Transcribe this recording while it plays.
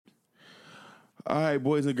All right,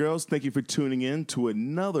 boys and girls, thank you for tuning in to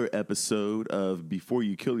another episode of Before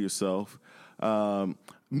You Kill Yourself.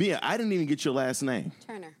 Mia, I didn't even get your last name.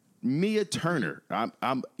 Turner. Mia Turner.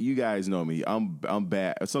 I'm. You guys know me. I'm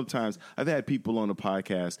bad. Sometimes I've had people on the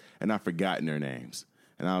podcast and I've forgotten their names,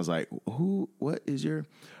 and I was like, "Who? What is your?"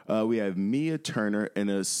 We have Mia Turner, an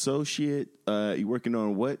associate. You working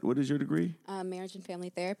on what? What is your degree? Marriage and family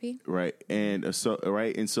therapy. Right, and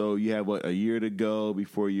so you have a year to go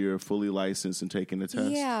before you're fully licensed and taking the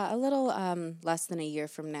test. Yeah, a little less than a year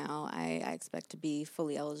from now, I expect to be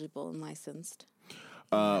fully eligible and licensed.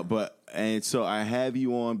 So I have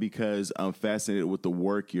you on because I'm fascinated with the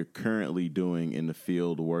work you're currently doing in the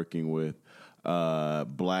field, working with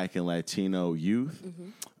Black and Latino youth.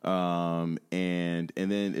 Mm-hmm.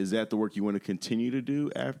 And then is that the work you want to continue to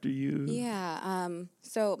do after you? Yeah.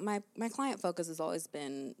 So my client focus has always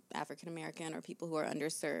been African American or people who are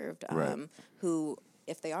underserved, Right. who,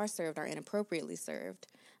 if they are served, are inappropriately served.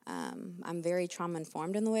 I'm very trauma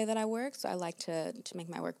informed in the way that I work, so I like to make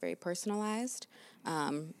my work very personalized,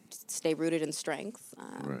 stay rooted in strength.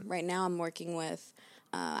 Right now I'm working with,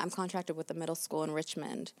 I'm contracted with the middle school in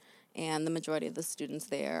Richmond, and the majority of the students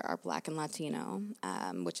there are Black and Latino,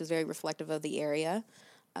 which is very reflective of the area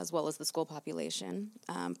as well as the school population.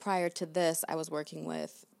 Prior to this, I was working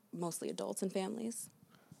with mostly adults and families.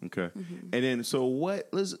 Okay. Mm-hmm. And then, so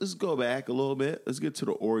let's go back a little bit. Let's get to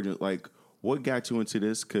the origin. Like, what got you into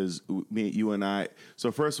this? Because you and I. So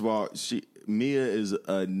first of all, Mia is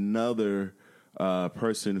another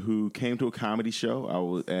person who came to a comedy show. I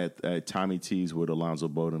was at Tommy T's with Alonzo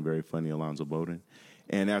Bowden, very funny Alonzo Bowden.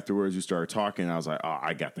 And afterwards, we started talking. And I was like, "Oh,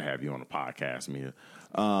 I got to have you on the podcast, Mia."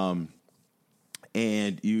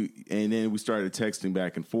 And then we started texting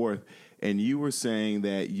back and forth. And you were saying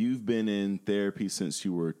that you've been in therapy since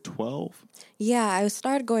you were 12? Yeah, I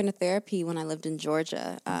started going to therapy when I lived in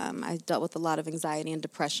Georgia. I dealt with a lot of anxiety and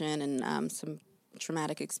depression and some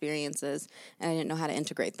traumatic experiences, and I didn't know how to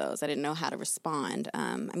integrate those. I didn't know how to respond.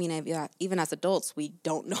 Even as adults, we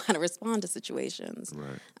don't know how to respond to situations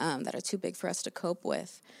that are too big for us to cope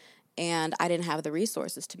with. And I didn't have the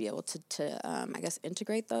resources to be able to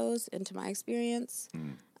integrate those into my experience.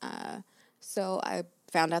 So I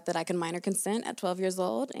found out that I can minor consent at 12 years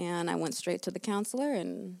old, and I went straight to the counselor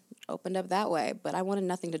and opened up that way. But I wanted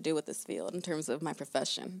nothing to do with this field in terms of my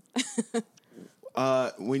profession.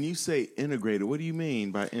 When you say integrated, what do you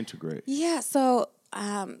mean by integrate? Yeah, so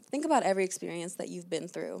think about every experience that you've been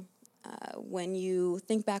through. When you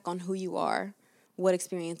think back on who you are, what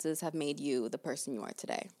experiences have made you the person you are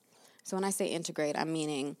today? So when I say integrate, I'm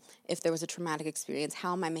meaning if there was a traumatic experience,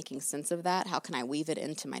 how am I making sense of that? How can I weave it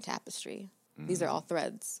into my tapestry? Mm-hmm. These are all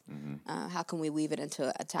threads. Mm-hmm. How can we weave it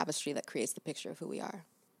into a tapestry that creates the picture of who we are?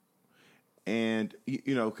 And,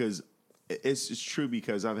 because it's true,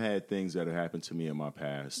 because I've had things that have happened to me in my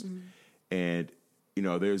past. Mm-hmm. And,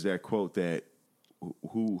 there's that quote that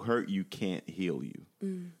who hurt you can't heal you.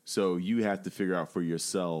 Mm-hmm. So you have to figure out for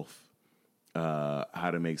yourself how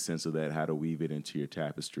to make sense of that, how to weave it into your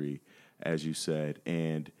tapestry, as you said,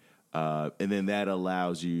 and then that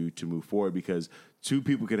allows you to move forward, because two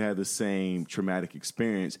people could have the same traumatic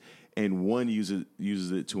experience, and one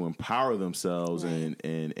uses it to empower themselves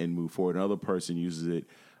and move forward. Another person uses it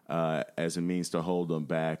as a means to hold them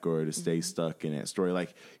back or to stay stuck in that story.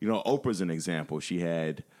 Like, Oprah's an example. She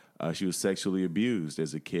was sexually abused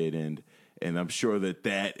as a kid, and I'm sure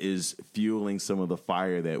that is fueling some of the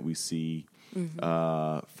fire that we see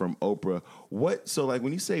from Oprah. So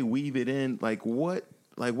when you say weave it in, what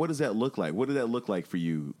does that look like? What did that look like for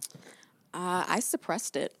you? I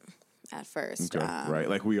suppressed it at first. Okay, right,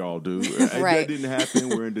 like we all do. Right. That didn't happen.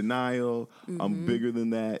 We're in denial. I'm bigger than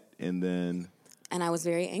that, and then. And I was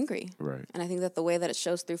very angry. Right. And I think that the way that it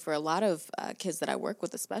shows through for a lot of kids that I work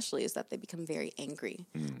with especially is that they become very angry.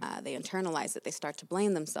 They internalize it. They start to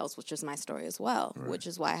blame themselves, which is my story as well, which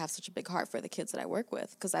is why I have such a big heart for the kids that I work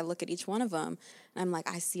with, because I look at each one of them and I'm like,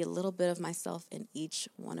 I see a little bit of myself in each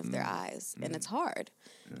one of their eyes, and it's hard.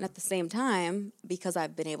 Yeah. And at the same time, because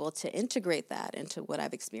I've been able to integrate that into what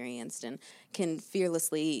I've experienced and can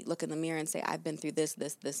fearlessly look in the mirror and say, I've been through this,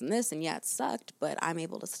 this, this, and this, and yeah, it sucked, but I'm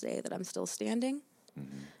able to say that I'm still standing.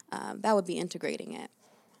 That would be integrating it.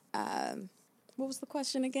 What was the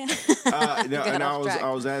question again?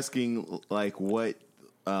 I was asking, what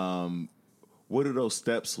do those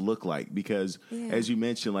steps look like? Because as you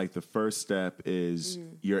mentioned, the first step is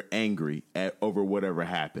you're angry over whatever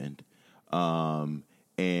happened, but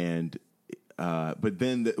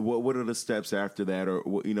then what are the steps after that? Or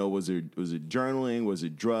was it journaling? Was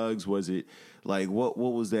it drugs? Was it what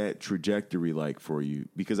was that trajectory like for you?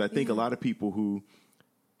 Because I think a lot of people who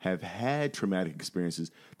have had traumatic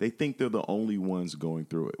experiences, they think they're the only ones going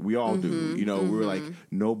through it. We all do. You know, we're like,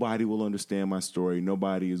 nobody will understand my story.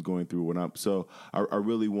 Nobody is going through what I'm. So I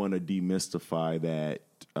really want to demystify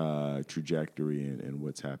that trajectory and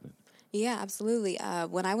what's happened. Yeah, absolutely.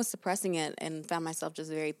 When I was suppressing it and found myself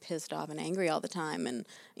just very pissed off and angry all the time and,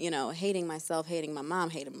 hating myself, hating my mom,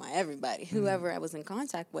 hating my everybody, whoever I was in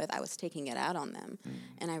contact with, I was taking it out on them.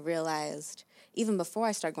 And I realized, even before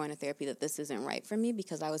I started going to therapy, that this isn't right for me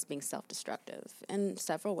because I was being self-destructive in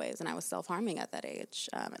several ways. And I was self-harming at that age,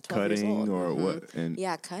 at 12 years old. Cutting or what?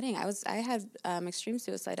 Yeah, cutting. I had extreme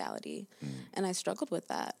suicidality, and I struggled with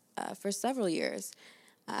that for several years.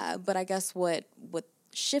 But I guess what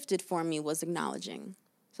shifted for me was acknowledging.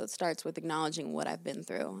 So it starts with acknowledging what I've been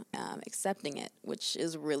through, accepting it, which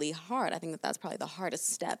is really hard. I think that's probably the hardest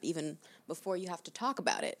step, even before you have to talk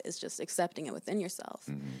about it, is just accepting it within yourself.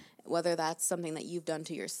 Whether that's something that you've done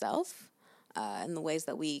to yourself, in the ways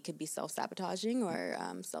that we could be self-sabotaging or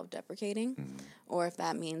self-deprecating, or if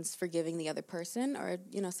that means forgiving the other person, or,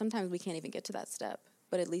 sometimes we can't even get to that step,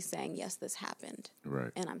 but at least saying, yes, this happened,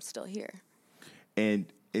 right, and I'm still here. And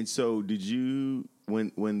so did you,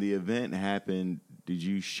 when the event happened, did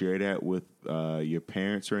you share that with your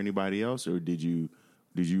parents or anybody else, or did you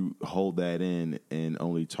hold that in and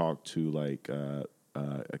only talk to like a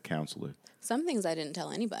counselor? Some things I didn't tell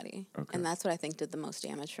anybody, okay, and that's what I think did the most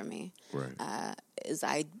damage for me. Right.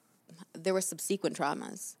 There were subsequent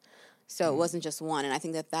traumas. So it wasn't just one, and I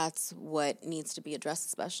think that's what needs to be addressed,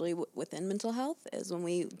 especially within mental health, is when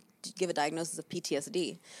we give a diagnosis of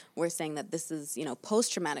PTSD, we're saying that this is,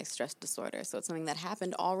 post-traumatic stress disorder. So it's something that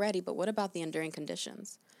happened already, but what about the enduring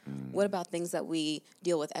conditions? What about things that we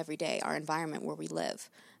deal with every day, our environment where we live,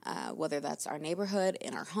 whether that's our neighborhood,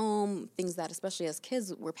 in our home, things that, especially as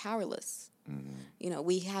kids, we're powerless.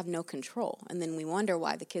 We have no control. And then we wonder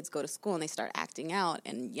why the kids go to school and they start acting out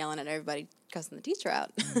and yelling at everybody, cussing the teacher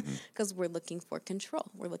out, because we're looking for control.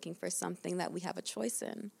 We're looking for something that we have a choice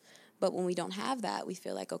in. But when we don't have that, we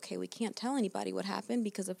feel like, okay, we can't tell anybody what happened,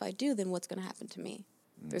 because if I do, then what's going to happen to me?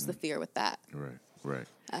 There's the fear with that. Right.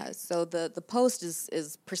 So the post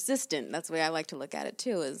is persistent. That's the way I like to look at it,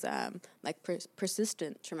 too, is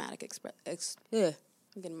persistent traumatic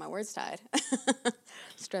I'm getting my words tied.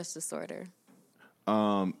 Stress disorder.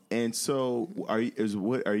 And so are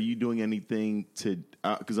you doing anything to,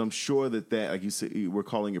 because I'm sure that like you said, we're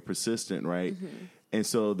calling it persistent, right? And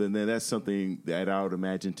so then that's something that I would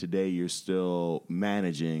imagine today you're still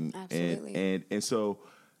managing. Absolutely. And so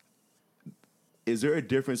is there a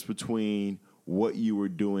difference between what you were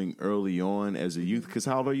doing early on as a youth? Because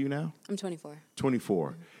how old are you now? I'm 24.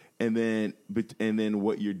 24. And then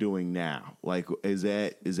what you're doing now, like, is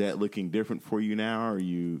that looking different for you now? Or are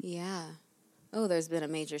you? Yeah. Oh, there's been a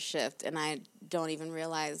major shift, and I don't even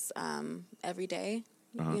realize every day,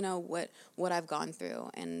 what I've gone through,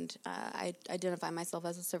 and I identify myself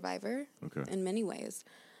as a survivor in many ways.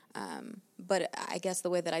 But I guess the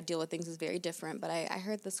way that I deal with things is very different. But I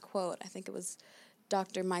heard this quote. I think it was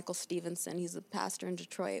Dr. Michael Stevenson. He's a pastor in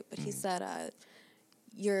Detroit, but he said,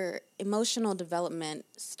 your emotional development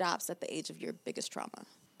stops at the age of your biggest trauma.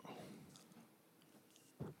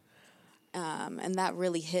 And that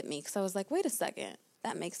really hit me, because I was like, wait a second,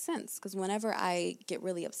 that makes sense. Because whenever I get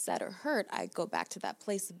really upset or hurt, I go back to that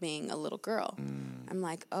place of being a little girl. I'm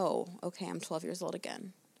like, oh, okay, I'm 12 years old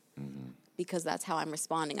again. Because that's how I'm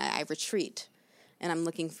responding. I retreat. And I'm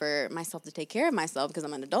looking for myself to take care of myself, because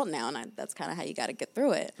I'm an adult now, and that's kind of how you got to get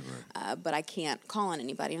through it. Right. But I can't call on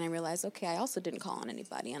anybody. And I realized, okay, I also didn't call on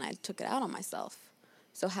anybody, and I took it out on myself.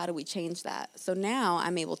 So how do we change that? So now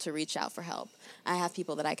I'm able to reach out for help. I have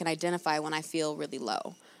people that I can identify when I feel really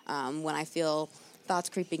low, when I feel thoughts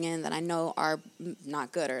creeping in that I know are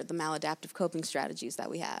not good, or the maladaptive coping strategies that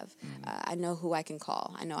we have. I know who I can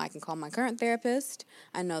call. I know I can call my current therapist.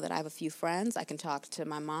 I know that I have a few friends. I can talk to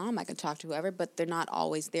my mom. I can talk to whoever, but they're not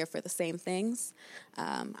always there for the same things.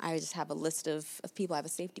 I just have a list of people. I have a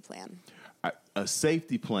safety plan. A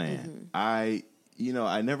safety plan. I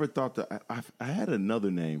never thought that I had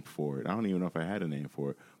another name for it. I don't even know if I had a name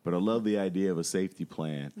for it, but I love the idea of a safety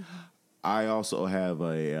plan. I also have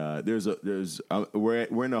we're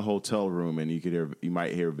in a hotel room, and you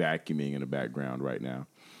might hear vacuuming in the background right now.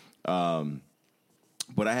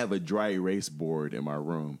 But I have a dry erase board in my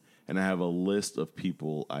room, and I have a list of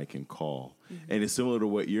people I can call. And it's similar to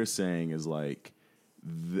what you're saying, is like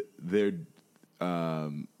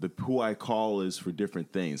who I call is for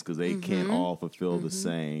different things, because they can't all fulfill the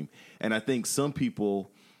same. And I think some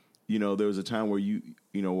people, there was a time where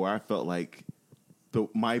where I felt like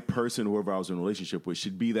my person, whoever I was in a relationship with,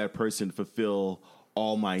 should be that person to fulfill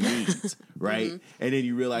all my needs, right? And then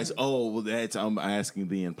you realize, oh, well, I'm asking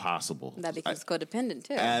the impossible. That becomes codependent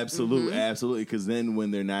too. Absolutely, absolutely. Because then when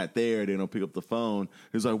they're not there, they don't pick up the phone.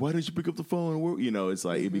 It's like, why didn't you pick up the phone? You know, it's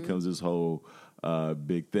like it becomes this whole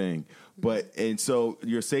big thing. But and so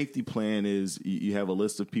your safety plan is you have a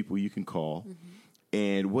list of people you can call.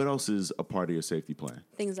 And what else is a part of your safety plan?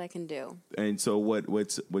 Things I can do. And so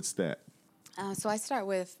what's that? So I start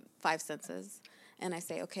with 5 senses. And I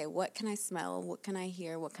say, okay, what can I smell? What can I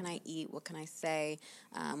hear? What can I eat? What can I say?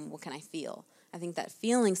 What can I feel? I think that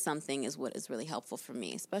feeling something is what is really helpful for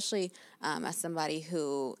me, especially as somebody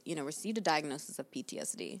who, received a diagnosis of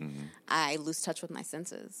PTSD. I lose touch with my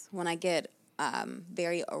senses. When I get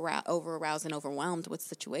very over-aroused and overwhelmed with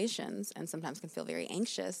situations and sometimes can feel very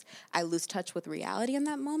anxious, I lose touch with reality in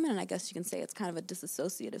that moment, and I guess you can say it's kind of a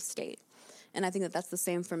disassociative state. And I think that that's the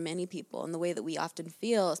same for many people. And the way that we often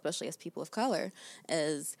feel, especially as people of color,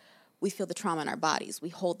 is we feel the trauma in our bodies. We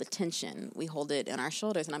hold the tension. We hold it in our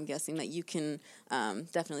shoulders. And I'm guessing that you can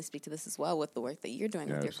definitely speak to this as well with the work that you're doing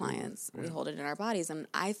with your clients. Yeah. We hold it in our bodies. And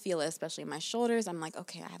I feel it, especially in my shoulders. I'm like,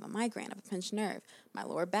 okay, I have a migraine. I have a pinched nerve. My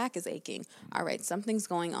lower back is aching. All right, something's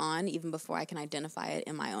going on even before I can identify it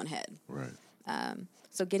in my own head. Right.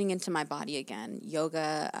 So getting into my body again,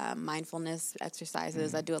 yoga, mindfulness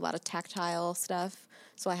exercises. I do a lot of tactile stuff.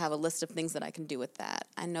 So I have a list of things that I can do with that.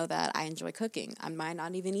 I know that I enjoy cooking. I might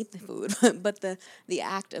not even eat the food, but the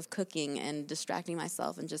act of cooking and distracting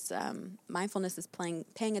myself and just mindfulness is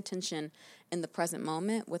paying attention in the present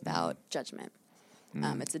moment without judgment.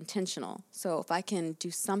 It's intentional. So if I can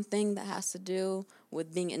do something that has to do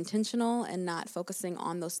with being intentional and not focusing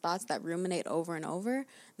on those thoughts that ruminate over and over,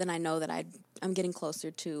 then I know that I'm getting closer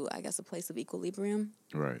to, I guess, a place of equilibrium.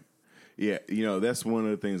 Right. Yeah, that's one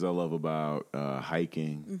of the things I love about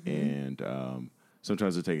hiking, and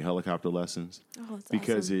sometimes I take helicopter lessons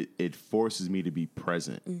because awesome. it forces me to be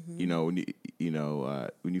present. When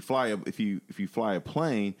you fly if you fly a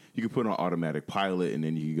plane, you can put on automatic pilot and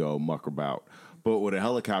then you can go muck about. But with a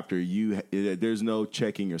helicopter, there's no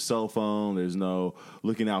checking your cell phone. There's no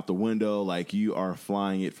looking out the window. Like, you are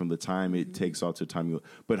flying it from the time it takes off to the time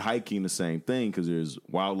But hiking, the same thing, because there's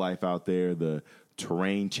wildlife out there. The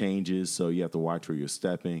terrain changes, so you have to watch where you're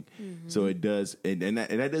stepping. So it does, and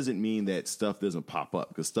that doesn't mean that stuff doesn't pop up,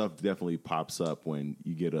 because stuff definitely pops up when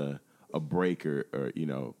you get a break or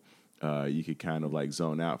you could kind of like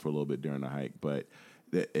zone out for a little bit during the hike. But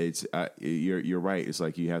it's you're right. It's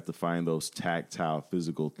like you have to find those tactile,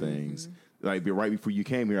 physical things. Like right before you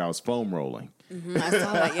came here, I was foam rolling. I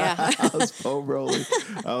saw that. Yeah, I was foam rolling.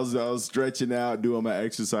 I was stretching out, doing my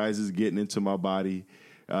exercises, getting into my body.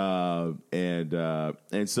 And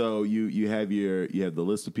so you have the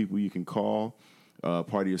list of people you can call.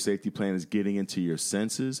 Part of your safety plan is getting into your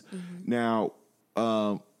senses. Now,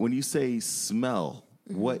 when you say smell,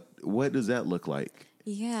 what does that look like?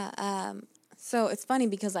 Yeah. So it's funny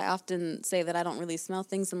because I often say that I don't really smell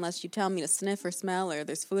things unless you tell me to sniff or smell or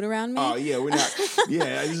there's food around me. Oh, yeah, we're not.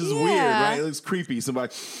 Yeah, this is weird, right? It looks creepy.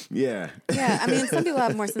 Somebody, yeah. Yeah, I mean, some people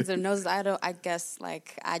have more sensitive noses. I guess,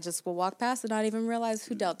 I just will walk past and not even realize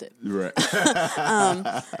who dealt it. Right.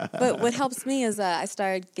 But what helps me is I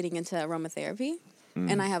started getting into aromatherapy.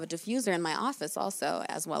 And I have a diffuser in my office also,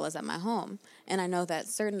 as well as at my home. And I know that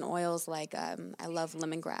certain oils, like I love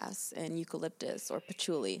lemongrass and eucalyptus or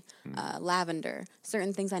patchouli, lavender,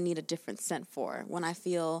 certain things I need a different scent for. When I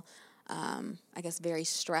feel, I guess, very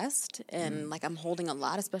stressed and like I'm holding a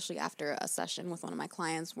lot, especially after a session with one of my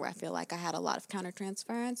clients where I feel like I had a lot of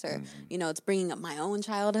countertransference or, it's bringing up my own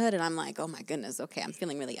childhood. And I'm like, oh, my goodness, okay, I'm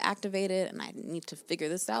feeling really activated and I need to figure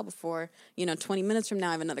this out before, 20 minutes from now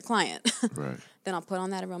I have another client. Right. Then I'll put on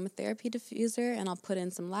that aromatherapy diffuser and I'll put in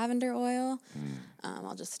some lavender oil.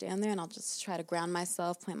 I'll just stand there and I'll just try to ground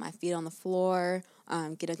myself, plant my feet on the floor,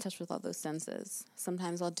 get in touch with all those senses.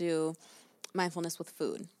 Sometimes I'll do mindfulness with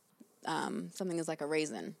food. Something is like a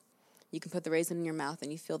raisin. You can put the raisin in your mouth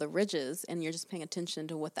and you feel the ridges and you're just paying attention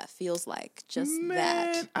to what that feels like. Just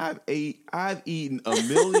that. I've eaten a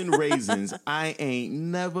million raisins. I ain't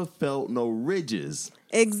never felt no ridges.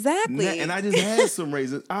 Exactly. And I just had some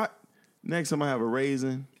raisins. Next time I have a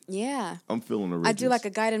raisin, yeah, I'm feeling the ridges. I do like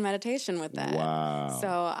a guided meditation with that. Wow. So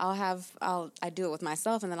I do it with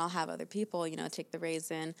myself, and then I'll have other people, take the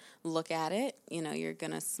raisin, look at it. You're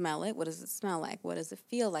going to smell it. What does it smell like? What does it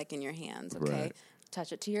feel like in your hands? Okay. Right.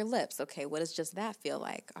 Touch it to your lips. Okay, what does just that feel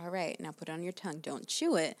like? All right, now put it on your tongue. Don't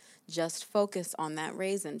chew it. Just focus on that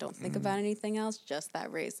raisin. Don't think about anything else, just that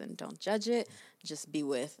raisin. Don't judge it. Just be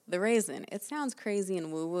with the raisin. It sounds crazy and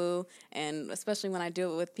woo-woo, and especially when I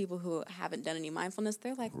do it with people who haven't done any mindfulness,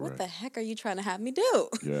 they're like, what the heck are you trying to have me do?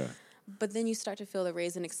 Yeah. But then you start to feel the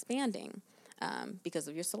raisin expanding. because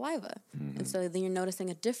of your saliva. And so then you're noticing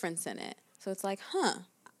a difference in it. So it's like,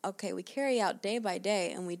 okay, we carry out day by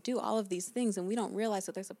day and we do all of these things and we don't realize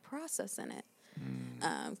that there's a process in it.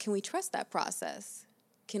 Can we trust that process?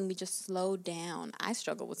 Can we just slow down? I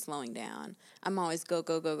struggle with slowing down. I'm always go,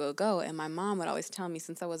 go, go, go, go. And my mom would always tell me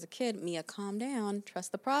since I was a kid, Mia, calm down,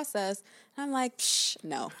 trust the process. And I'm like,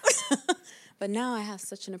 no. But now I have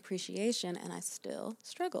such an appreciation and I still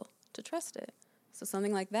struggle to trust it. So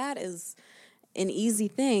something like that is an easy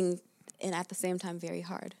thing and at the same time very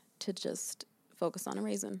hard to just focus on a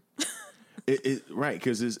raisin. Right,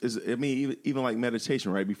 because I mean, even like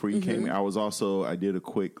meditation, right? Before you came, I did a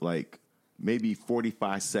quick, like, maybe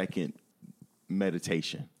 45-second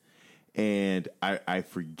meditation. And I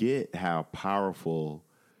forget how powerful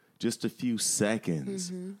just a few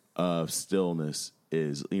seconds of stillness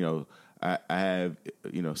is. You know, I have,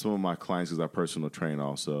 some of my clients, because I personal train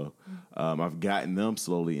also, I've gotten them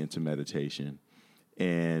slowly into meditation.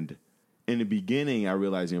 And in the beginning, I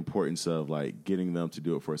realized the importance of like getting them to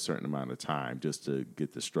do it for a certain amount of time just to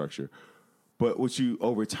get the structure. But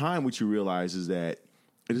over time, what you realize is that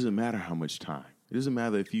it doesn't matter how much time. It doesn't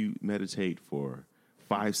matter if you meditate for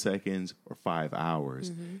 5 seconds or 5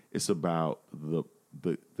 hours. It's about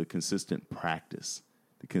the consistent practice,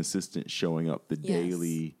 the consistent showing up, the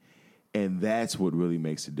daily. And that's what really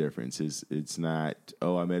makes a difference. It's not,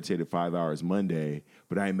 I meditated 5 hours Monday,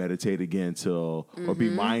 but I meditate again or be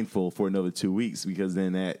mindful for another 2 weeks, because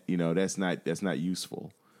then that's not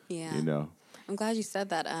useful. Yeah. I'm glad you said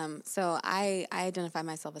that. So I identify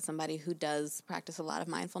myself as somebody who does practice a lot of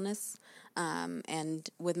mindfulness. And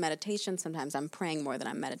with meditation, sometimes I'm praying more than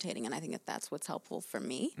I'm meditating. And I think that's what's helpful for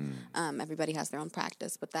me. Everybody has their own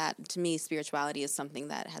practice. But that, to me, spirituality is something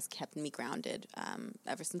that has kept me grounded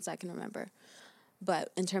ever since I can remember.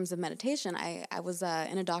 But in terms of meditation, I was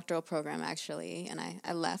in a doctoral program, actually, and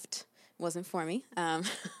I left. It wasn't for me.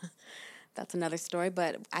 That's another story.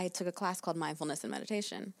 But I took a class called Mindfulness and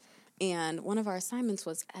Meditation. And one of our assignments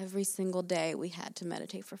was every single day we had to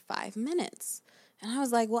meditate for 5 minutes. And I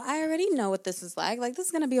was like, well, I already know what this is like. Like, this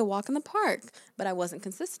is going to be a walk in the park. But I wasn't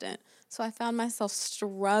consistent. So I found myself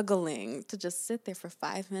struggling to just sit there for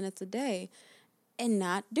 5 minutes a day and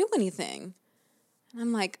not do anything. And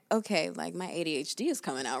I'm like, okay, like my ADHD is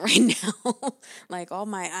coming out right now. Like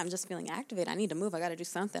I'm just feeling activated. I need to move. I got to do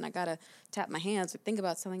something. I got to tap my hands or think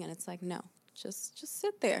about something. And it's like, no. Just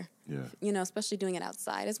sit there. Yeah. Especially doing it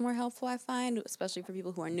outside is more helpful, I find, especially for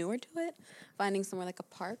people who are newer to it. Finding somewhere like a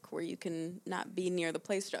park where you can not be near the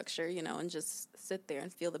play structure, and just sit there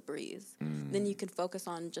and feel the breeze. Then you can focus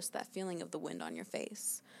on just that feeling of the wind on your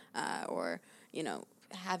face, or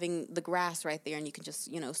having the grass right there, and you can just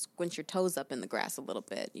squinch your toes up in the grass a little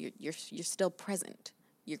bit. You're still present.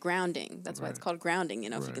 You're grounding. That's why it's called grounding.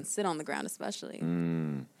 If you can sit on the ground, especially.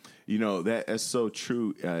 That's so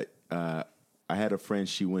true. I had a friend,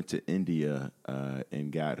 she went to India and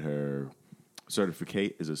got her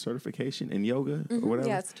certification in yoga or whatever?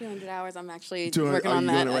 Yeah, it's 200 hours. I'm actually working on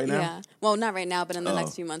that. Are you doing it right now? Yeah. Well, not right now, but in the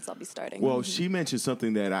next few months I'll be starting. Well, she mentioned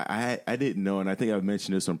something that I didn't know, and I think I've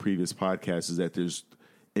mentioned this on previous podcasts, is that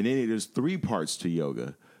there's 3 parts to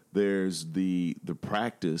yoga. There's the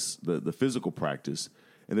practice, the physical practice,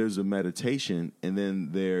 and there's the meditation, and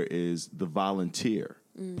then there is the volunteer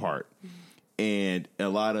part. And a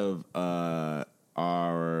lot of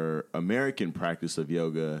our American practice of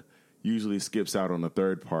yoga usually skips out on the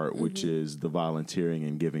third part, which is the volunteering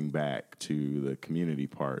and giving back to the community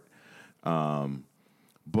part.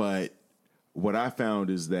 But what I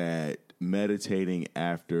found is that meditating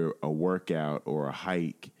after a workout or a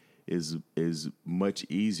hike is much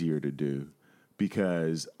easier to do,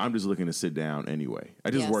 because I'm just looking to sit down anyway. I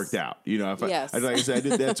just worked out. If like I said, I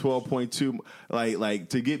did that 12.2. Like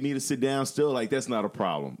to get me to sit down still, like that's not a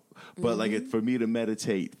problem. But for me to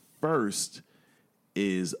meditate first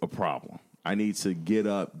is a problem. I need to get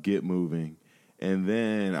up, get moving, and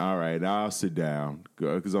then all right, I'll sit down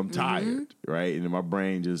because I'm tired, right? And then my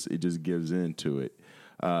brain just gives into it.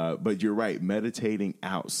 But you're right, meditating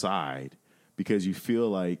outside, because you feel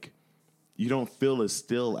like you don't feel as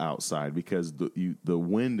still outside because the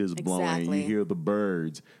wind is blowing. Exactly. You hear the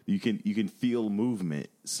birds. You can feel movement,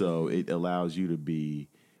 so it allows you to be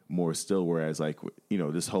more still. Whereas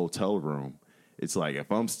this hotel room, it's like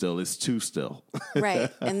if I'm still, it's too still. Right,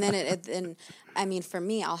 and then for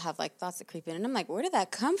me, I'll have thoughts that creep in, and I'm like, where did that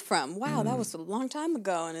come from? Wow, that was a long time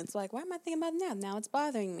ago, and it's like, why am I thinking about that? Now it's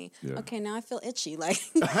bothering me. Yeah. Okay, now I feel itchy.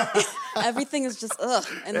 Everything is just ugh,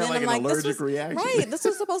 and then I'm like, allergic reaction. Right, this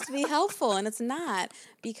was supposed to be helpful, and it's not,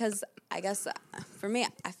 because I guess for me,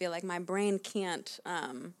 I feel like my brain can't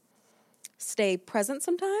stay present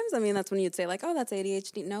sometimes. I mean, that's when you'd say like, oh, that's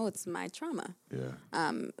ADHD. No, it's my trauma.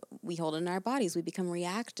 Yeah. We hold it in our bodies. We become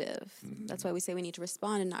reactive. That's why we say we need to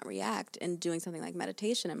respond and not react. And doing something like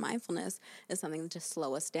meditation and mindfulness is something to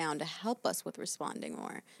slow us down, to help us with responding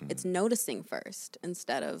more. It's noticing first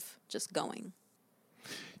instead of just going.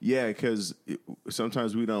 Yeah, because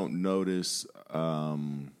sometimes we don't notice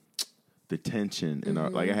the tension in our.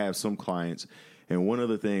 Like I have some clients, and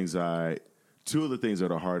two of the things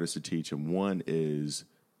that are hardest to teach them. One is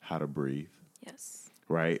how to breathe. Yes.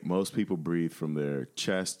 Right? Most people breathe from their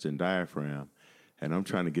chest and diaphragm, and I'm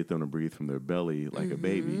trying to get them to breathe from their belly like a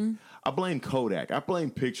baby. I blame Kodak. I blame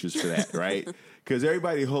pictures for that, right? Because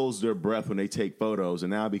everybody holds their breath when they take photos,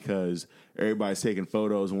 and now because everybody's taking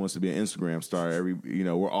photos and wants to be an Instagram star,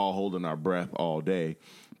 we're all holding our breath all day.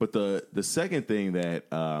 But the second thing that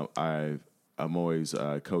I'm always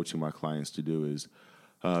coaching my clients to do is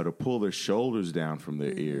to pull their shoulders down from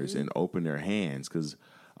their ears and open their hands, because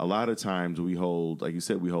a lot of times we hold, like you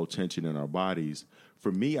said, we hold tension in our bodies.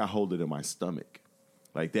 For me, I hold it in my stomach.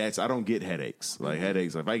 Like I don't get headaches. Like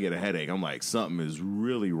headaches, if I get a headache, I'm like, something is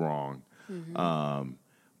really wrong.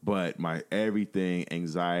 But my everything,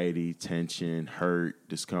 anxiety, tension, hurt,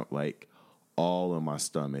 discomfort, like all in my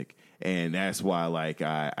stomach. And that's why, like,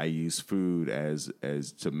 I use food as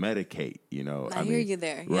to medicate, I hear you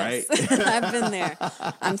there. Right? Yes. I've been there.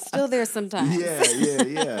 I'm still there sometimes.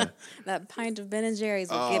 Yeah. That pint of Ben and Jerry's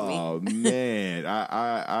will get me. Oh man,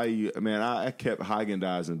 I kept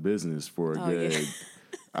Haagen-Dazs in business for a good.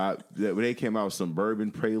 When they came out with some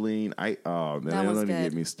bourbon praline, they don't even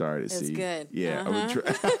get me started. It's good. Yeah.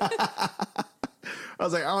 I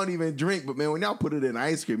was like, I don't even drink, but man, when y'all put it in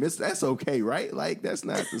ice cream, that's okay, right? Like, that's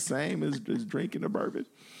not the same as drinking the bourbon.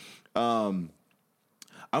 I'm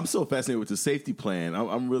so fascinated with the safety plan.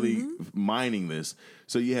 I'm really mining this.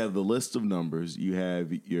 So you have the list of numbers. You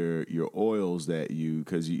have your oils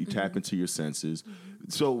because you tap into your senses.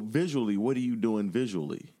 So visually, what are you doing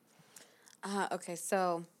visually? Okay,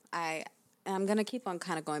 so I'm going to keep on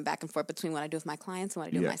kind of going back and forth between what I do with my clients and what I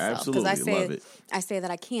do with myself. Absolutely. Love it. I say that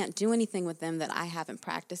I can't do anything with them that I haven't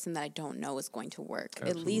practiced and that I don't know is going to work.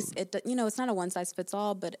 Absolutely. At least, it's not a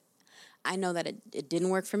one-size-fits-all, but I know that it didn't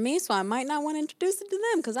work for me, so I might not want to introduce it to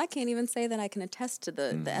them because I can't even say that I can attest to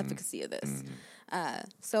the efficacy of this.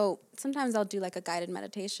 So sometimes I'll do like a guided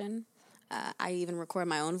meditation. I even record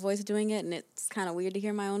my own voice doing it, and it's kind of weird to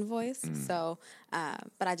hear my own voice. So,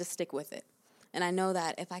 but I just stick with it. And I know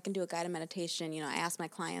that if I can do a guided meditation, I ask my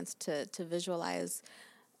clients to visualize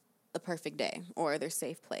the perfect day or their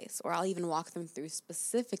safe place, or I'll even walk them through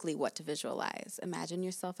specifically what to visualize. Imagine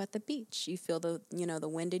yourself at the beach. You feel the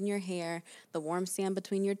wind in your hair, the warm sand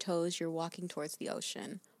between your toes. You're walking towards the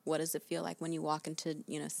ocean. What does it feel like when you walk into,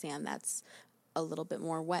 sand that's a little bit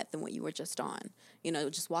more wet than what you were just on?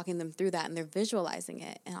 Just walking them through that, and they're visualizing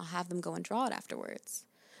it, and I'll have them go and draw it afterwards.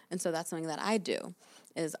 And so that's something that I do,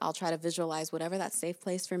 is I'll try to visualize whatever that safe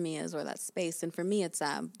place for me is, or that space. And for me, it's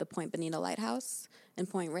the Point Bonita Lighthouse in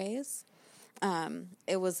Point Reyes.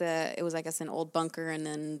 It was I guess an old bunker, and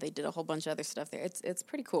then they did a whole bunch of other stuff there. It's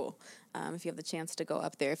pretty cool. If you have the chance to go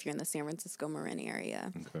up there, if you're in the San Francisco Marin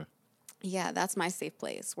area. Okay. Yeah, that's my safe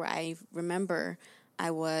place, where I remember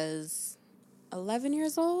I was 11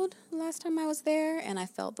 years old the last time I was there, and I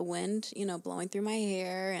felt the wind, blowing through my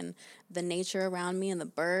hair, and the nature around me, and the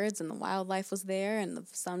birds, and the wildlife was there, and the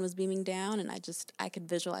sun was beaming down, and I could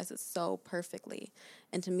visualize it so perfectly.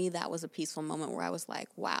 And to me, that was a peaceful moment where I was like,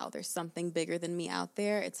 wow, there's something bigger than me out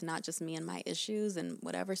there. It's not just me and my issues and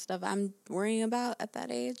whatever stuff I'm worrying about at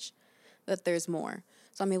that age, that there's more.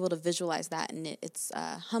 So I'm able to visualize that, and it's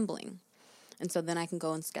humbling. And so then I can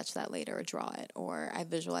go and sketch that later or draw it, or I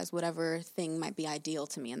visualize whatever thing might be ideal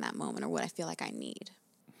to me in that moment or what I feel like I need.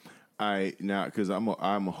 Because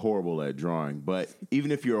I'm horrible at drawing, but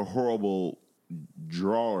even if you're a horrible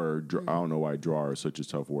drawer, I don't know why drawer is such a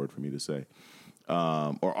tough word for me to say,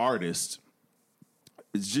 or artist,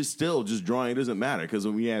 it's just drawing. It doesn't matter, because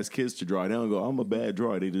when we ask kids to draw, they don't go, I'm a bad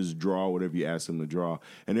drawer. They just draw whatever you ask them to draw.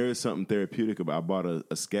 And there is something therapeutic about, I bought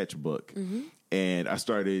a sketchbook, and I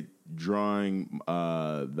started drawing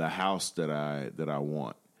the house that I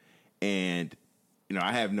want. And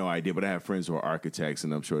I have no idea, but I have friends who are architects,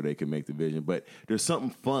 and I'm sure they can make the vision. But there's something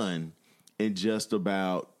fun in just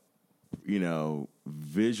about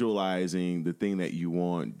visualizing the thing that you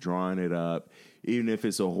want, drawing it up, even if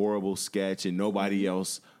it's a horrible sketch and nobody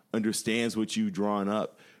else understands what you've drawn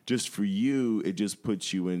up. Just for you, it just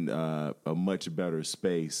puts you in a much better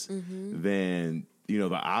space than the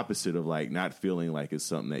opposite of like not feeling like it's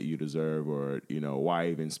something that you deserve, or why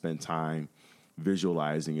even spend time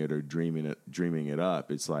visualizing it or dreaming it up.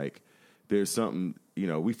 It's like there's something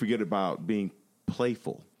we forget about being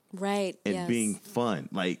playful. Right. And being fun.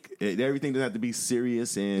 Like, everything doesn't have to be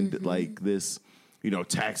serious and like this,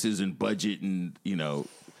 taxes and budget and,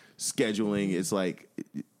 scheduling. It's like,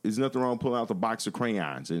 there's nothing wrong with pulling out the box of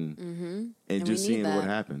crayons and just seeing what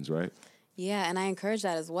happens, right? Yeah, and I encourage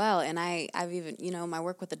that as well. And I've even, my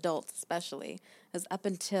work with adults especially, is up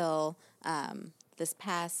until this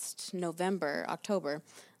past October,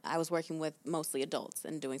 I was working with mostly adults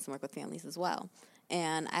and doing some work with families as well.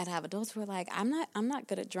 And I'd have adults who were like, I'm not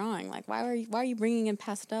good at drawing. Like, why are you bringing in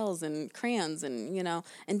pastels and crayons and,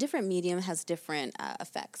 and different medium has different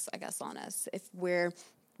effects, I guess, on us. If we're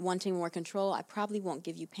wanting more control, I probably won't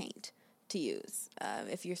give you paint to use.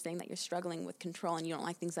 If you're saying that you're struggling with control and you don't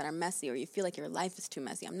like things that are messy or you feel like your life is too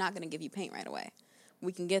messy, I'm not going to give you paint right away.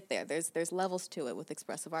 We can get there. There's levels to it with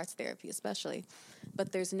expressive arts therapy especially.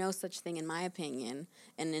 But there's no such thing, in my opinion,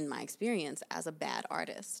 and in my experience, as a bad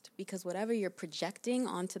artist. Because whatever you're projecting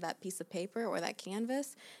onto that piece of paper or that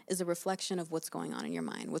canvas is a reflection of what's going on in your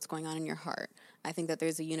mind, what's going on in your heart. I think that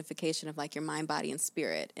there's a unification of like your mind, body, and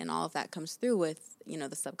spirit. And all of that comes through with,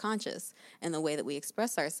 the subconscious and the way that we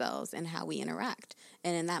express ourselves and how we interact.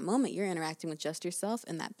 And in that moment, you're interacting with just yourself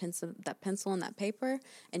and that pencil and that paper,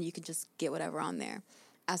 and you can just get whatever on there.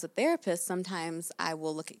 As a therapist, sometimes I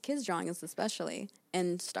will look at kids' drawings especially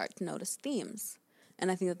and start to notice themes. And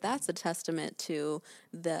I think that that's a testament to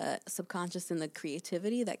the subconscious and the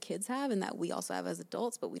creativity that kids have and that we also have as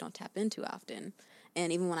adults, but we don't tap into often.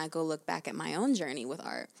 And even when I go look back at my own journey with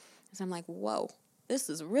art, I'm like, whoa, this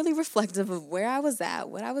is really reflective of where I was at,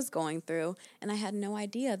 what I was going through. And I had no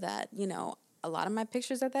idea that, a lot of my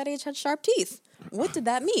pictures at that age had sharp teeth. What did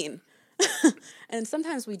that mean? And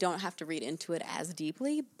sometimes we don't have to read into it as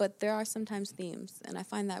deeply, but there are sometimes themes, and I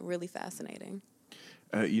find that really fascinating.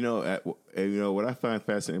 What I find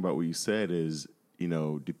fascinating about what you said is,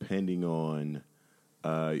 depending on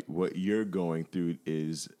what you're going through,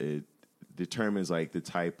 it determines like the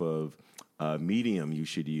type of medium you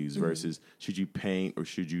should use versus should you paint or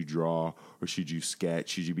should you draw or should you sketch?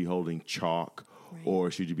 Should you be holding chalk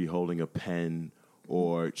or should you be holding a pen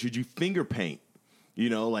or should you finger paint?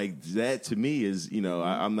 Like that to me is,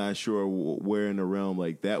 I'm not sure where in the realm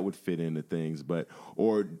like that would fit into things,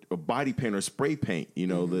 or a body paint or spray paint,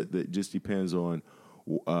 that just depends on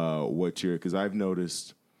what because I've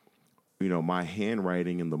noticed, my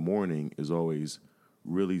handwriting in the morning is always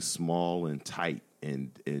really small and tight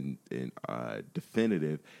and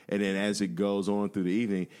definitive. And then as it goes on through the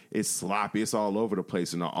evening, it's sloppy. It's all over the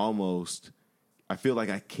place. And I feel like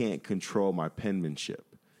I can't control my penmanship.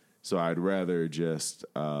 So I'd rather just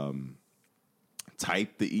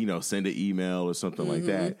type send an email or something like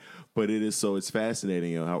that. But it's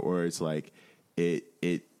fascinating, where it's like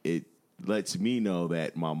it lets me know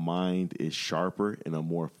that my mind is sharper and I'm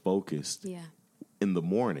more focused in the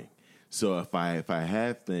morning. So if I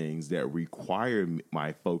have things that require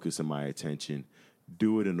my focus and my attention,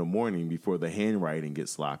 do it in the morning before the handwriting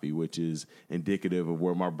gets sloppy, which is indicative of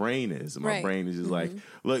where my brain is. And my brain is just like,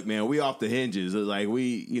 look, man, we off the hinges. It's like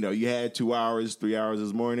you had 2 hours, 3 hours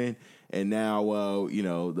this morning, and now,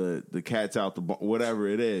 the cat's out the whatever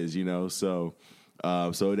it is, So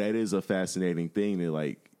that is a fascinating thing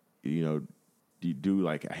that you do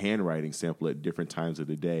like a handwriting sample at different times of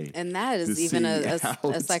the day. And that is even a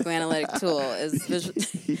psychoanalytic tool is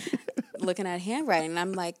looking at handwriting. And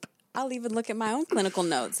I'm like, I'll even look at my own clinical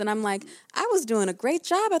notes. And I'm like, I was doing a great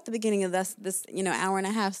job at the beginning of this hour and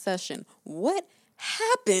a half session. What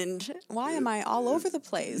happened? Why am I all over the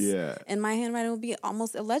place? Yeah. And my handwriting will be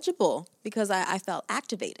almost illegible because I felt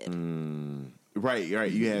activated. Right.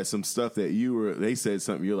 You had some stuff that they said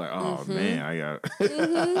something, you're like, oh man, I got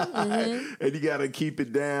and you got to keep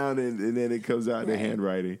it down and then it comes out in the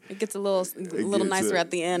handwriting. It gets a little nicer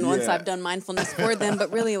at the end once I've done mindfulness for them,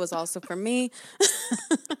 but really it was also for me.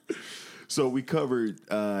 So we covered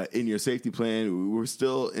in your safety plan, we're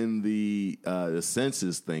still in the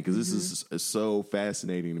census thing because this is so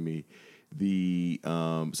fascinating to me.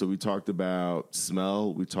 So we talked about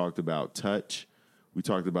smell, we talked about touch, we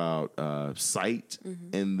talked about sight,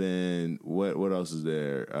 and then what else is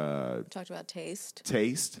there? Talked about taste.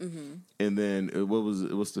 And then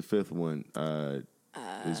what's the fifth one?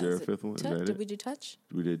 Is there a fifth one? Did we do touch?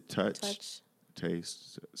 We did touch,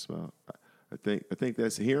 taste, smell. I think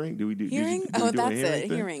that's hearing. Do we do hearing? That's it.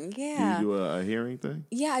 Thing? Hearing, yeah. Do you do a hearing thing?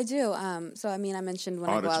 Yeah, I do. So I mentioned when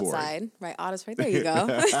Auditory. I go outside, right? Auditory. There you go.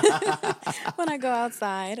 When I go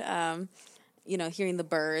outside, hearing the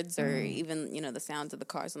birds or even, the sounds of the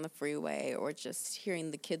cars on the freeway or just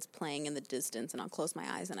hearing the kids playing in the distance, and I'll close my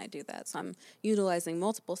eyes and I do that. So I'm utilizing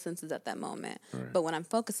multiple senses at that moment. Right. But what I'm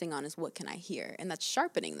focusing on is what can I hear? And that's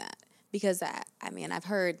sharpening that. Because I've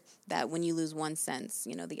heard that when you lose one sense,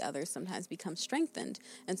 the others sometimes become strengthened.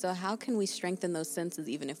 And so how can we strengthen those senses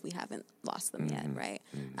even if we haven't lost them yet, right?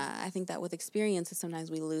 I think that with experiences,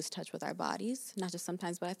 sometimes we lose touch with our bodies. Not just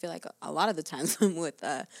sometimes, but I feel like a lot of the times with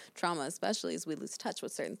trauma especially is we lose touch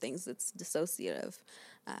with certain things. It's dissociative.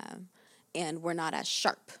 And we're not as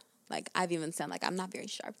sharp. Like, I've even said, I'm not very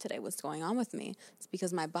sharp today. What's going on with me? It's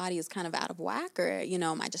because my body is kind of out of whack, or,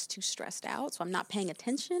 am I just too stressed out? So I'm not paying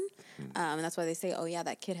attention. And that's why they say, oh, yeah,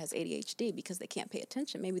 that kid has ADHD, because they can't pay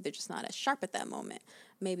attention. Maybe they're just not as sharp at that moment.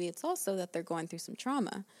 Maybe it's also that they're going through some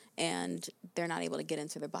trauma, and they're not able to get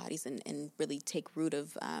into their bodies and really take root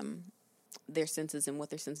of their senses and what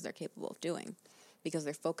their senses are capable of doing, because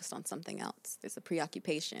they're focused on something else. There's a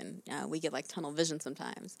preoccupation. We get tunnel vision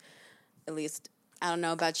sometimes. At least, I don't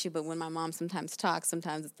know about you, but when my mom sometimes talks,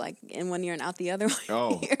 sometimes it's in one ear and out the other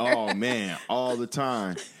one. Oh man, all the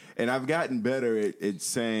time. And I've gotten better at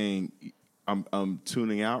saying I'm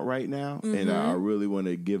tuning out right now, and I really want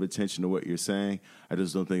to give attention to what you're saying. I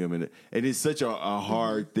just don't think I'm in it. And it's such a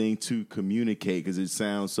hard thing to communicate because it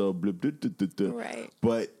sounds so right.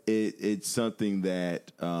 But it's something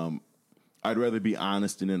that I'd rather be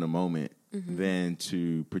honest and in a moment than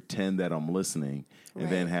to pretend that I'm listening and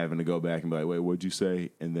then having to go back and be like, wait, what'd you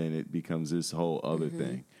say? And then it becomes this whole other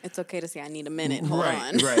thing. It's okay to say, I need a minute. Hold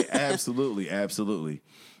on. Right. Absolutely.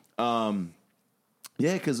 Yeah,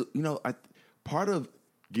 because, part of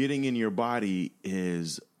getting in your body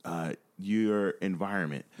is your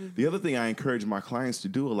environment. The other thing I encourage my clients to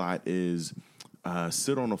do a lot is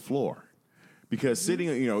sit on the floor. Because sitting,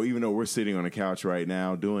 even though we're sitting on a couch right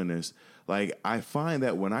now doing this, I find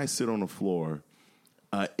that when I sit on the floor,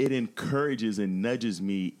 it encourages and nudges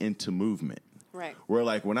me into movement. Right. Where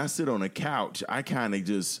when I sit on a couch, I kind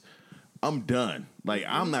of I'm done.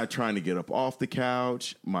 I'm not trying to get up off the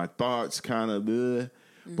couch. My thoughts kind of,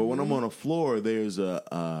 but when I'm on the floor, there's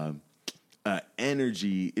a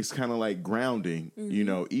energy. It's kind of like grounding.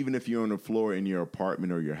 Even if you're on the floor in your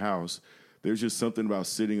apartment or your house, there's just something about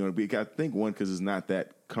sitting on it. I think one, because it's not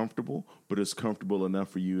that comfortable, but it's comfortable enough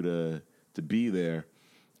for you to be there.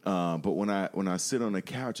 But when I sit on the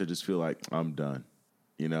couch, I just feel like I'm done,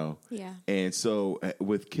 Yeah. And so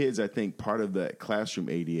with kids, I think part of the classroom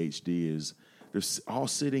ADHD is they're all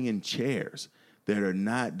sitting in chairs that are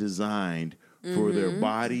not designed for their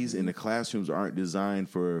bodies, and the classrooms aren't designed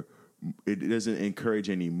for. It doesn't encourage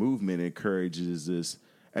any movement. It encourages this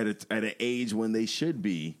at an age when they should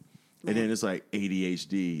be. And then it's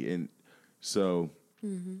ADHD. And so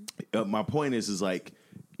my point is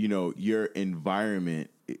your environment,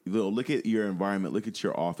 look at your environment, look at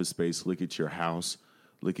your office space, look at your house,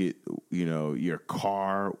 look at, your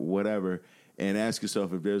car, whatever, and ask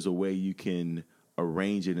yourself if there's a way you can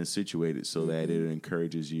arrange it and situate it so that it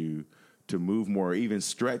encourages you to move more, or even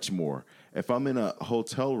stretch more. If I'm in a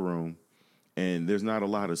hotel room and there's not a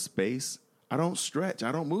lot of space, I don't stretch.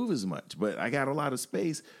 I don't move as much, but I got a lot of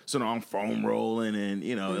space. So now I'm foam rolling and,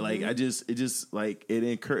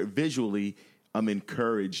 visually, I'm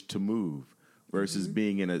encouraged to move versus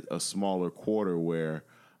being in a smaller quarter where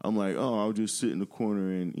I'm I'll just sit in the corner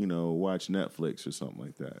and, watch Netflix or something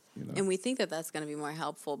like that. And we think that that's going to be more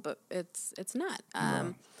helpful, but it's not.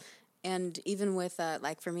 No. And even with,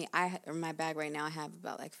 for me, in my bag right now, I have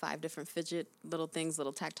about 5 different fidget little things,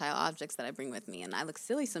 little tactile objects that I bring with me. And I look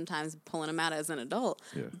silly sometimes pulling them out as an adult.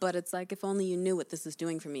 Yeah. But it's if only you knew what this is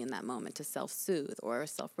doing for me in that moment to self-soothe or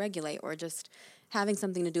self-regulate, or just having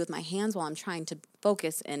something to do with my hands while I'm trying to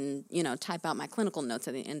focus and, type out my clinical notes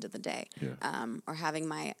at the end of the day. Yeah. Or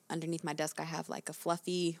having underneath my desk, I have a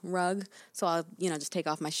fluffy rug. So I'll, just take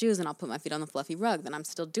off my shoes and I'll put my feet on the fluffy rug. Then I'm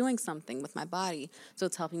still doing something with my body. So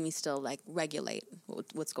it's helping me still regulate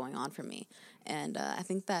what's going on for me. And I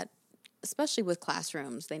think that especially with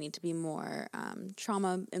classrooms, they need to be more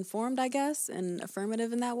trauma informed, I guess, and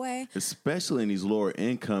affirmative in that way. Especially in these lower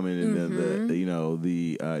income and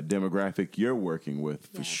the demographic you're working with,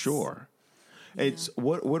 for sure. Yeah. It's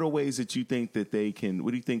what are ways that you think that they can?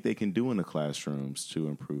 What do you think they can do in the classrooms to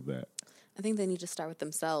improve that? I think they need to start with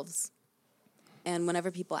themselves. And whenever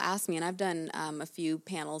people ask me, and I've done a few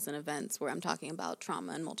panels and events where I'm talking about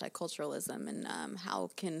trauma and multiculturalism and how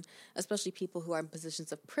can, especially people who are in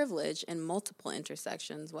positions of privilege in multiple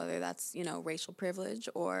intersections, whether that's, racial privilege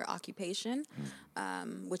or occupation,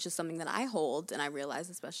 which is something that I hold, and I realize,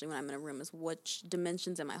 especially when I'm in a room, is which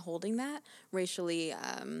dimensions am I holding that racially,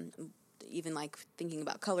 even thinking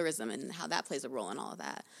about colorism and how that plays a role in all of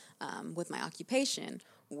that with my occupation.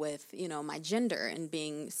 with, you know, my gender and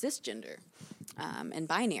being cisgender and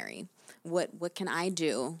binary. What can I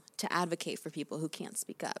do to advocate for people who can't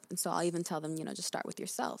speak up? And so I'll even tell them, you know, just start with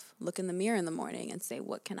yourself. Look in the mirror in the morning and say,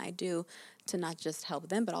 what can I do to not just help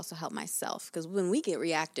them, but also help myself? Because when we get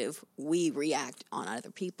reactive, we react on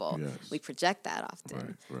other people. Yes. We project that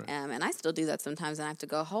often. Right. And I still do that sometimes, and I have to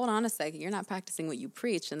go, hold on a second, you're not practicing what you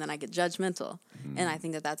preach, and then I get judgmental. And I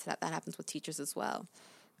think that happens with teachers as well.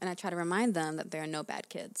 And I try to remind them that there are no bad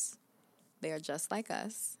kids. They are just like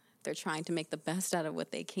us. They're trying to make the best out of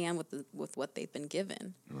what they can with what they've been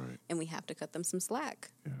given. Right. And we have to cut them some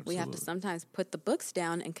slack. Yeah, we have to sometimes put the books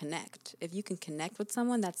down and connect. If you can connect with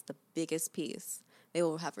someone, that's the biggest piece. They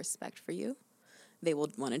will have respect for you. They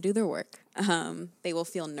will want to do their work. They will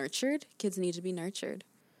feel nurtured. Kids need to be nurtured.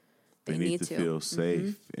 They need to feel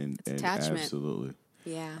safe and attachment. Absolutely.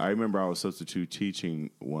 Yeah. I remember I was substitute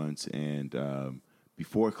teaching once, and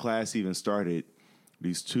before class even started,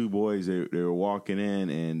 these two boys, they were walking in,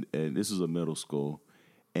 and this was a middle school,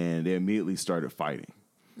 and they immediately started fighting.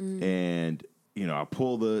 And, you know, I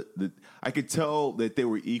pulled I could tell that they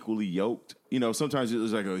were equally yoked. You know, sometimes it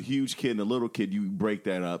was like a huge kid and a little kid, you break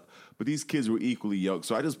that up. But these kids were equally yoked.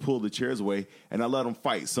 So I just pulled the chairs away, and I let them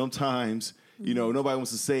fight. Sometimes, you know, nobody wants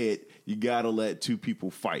to say it. You got to let two people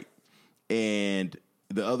fight. And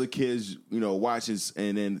the other kids, you know, watches,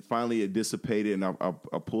 and then finally it dissipated, and I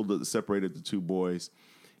separated the two boys,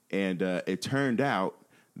 and it turned out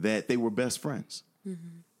that they were best friends.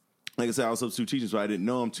 Like I said, I was substitute teaching, so I didn't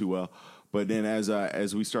know them too well. But then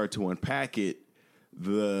as we started to unpack it,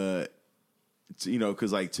 you know,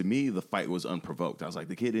 because like to me the fight was unprovoked. I was like,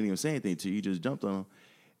 the kid didn't even say anything to you; he just jumped on him,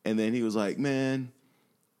 and then he was like, "Man,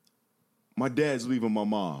 my dad's leaving my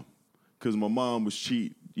mom because my mom was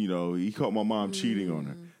cheating. You know, he caught my mom cheating on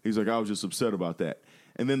her. He's like, I was just upset about that."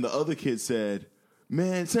 And then the other kid said,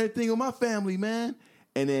 "Man, same thing with my family, man."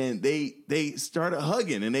 And then they started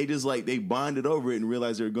hugging, and they just like, they bonded over it and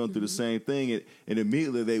realized they were going through the same thing. And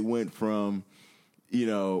immediately they went from, you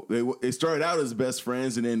know, they started out as best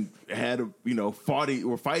friends and then were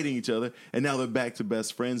fighting each other. And now they're back to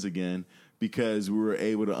best friends again because we were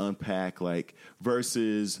able to unpack, like,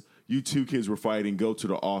 versus you two kids were fighting, go to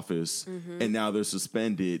the office, and now they're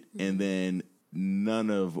suspended, and then none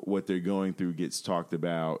of what they're going through gets talked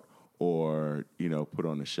about or, you know, put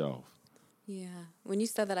on the shelf. Yeah. When you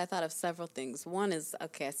said that, I thought of several things. One is,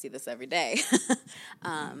 okay, I see this every day.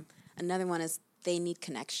 Another one is they need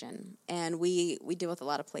connection. And we deal with a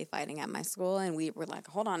lot of play fighting at my school, and we were like,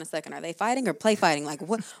 hold on a second, are they fighting or play fighting? Like,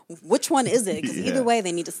 which one is it? Because either way,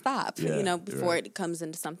 they need to stop, you know, before it comes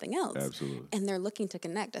into something else. Absolutely. And they're looking to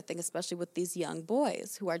connect, I think, especially with these young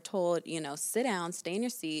boys who are told, you know, sit down, stay in your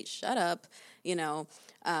seat, shut up, you know,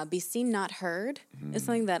 be seen, not heard. It's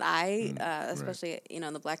something that I, especially, you know,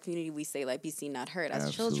 in the Black community, we say, like, be seen, not heard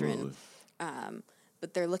as children.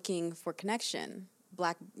 But they're looking for connection.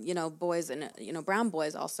 Black, you know, boys and, you know, brown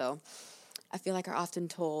boys also, I feel like are often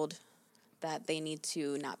told that they need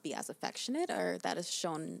to not be as affectionate, or that is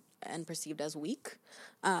shown and perceived as weak.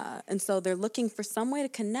 And so they're looking for some way to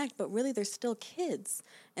connect, but really they're still kids.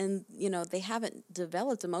 And, you know, they haven't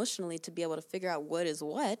developed emotionally to be able to figure out what is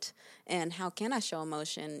what and how can I show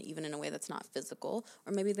emotion even in a way that's not physical,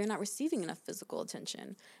 or maybe they're not receiving enough physical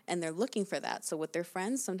attention and they're looking for that. So with their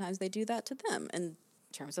friends, sometimes they do that to them in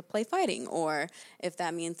terms of play fighting, or if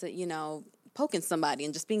that means that, you know, poking somebody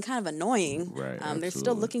and just being kind of annoying. They're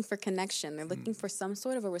still looking for connection. They're looking for some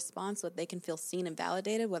sort of a response so that they can feel seen and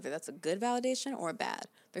validated, whether that's a good validation or a bad.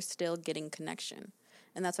 They're still getting connection.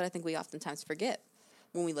 And that's what I think we oftentimes forget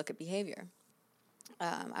when we look at behavior.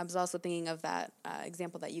 I was also thinking of that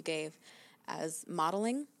example that you gave as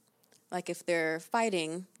modeling. Like if they're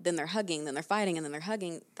fighting, then they're hugging, then they're fighting, and then they're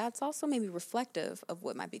hugging. That's also maybe reflective of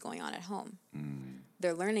what might be going on at home.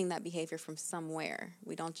 They're learning that behavior from somewhere.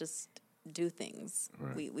 We don't just do things.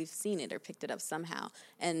 Right. We've seen it or picked it up somehow.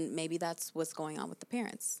 And maybe that's what's going on with the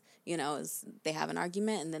parents. You know, is they have an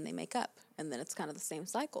argument and then they make up. And then it's kind of the same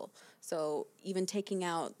cycle. So even taking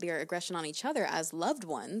out their aggression on each other as loved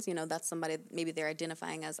ones, you know, that's somebody maybe they're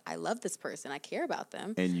identifying as, I love this person, I care about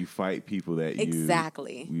them. And you fight people that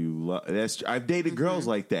you love. I've dated girls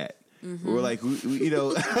like that. We're like, we you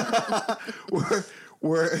know,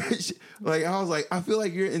 we're like, I was like, I feel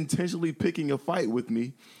like you're intentionally picking a fight with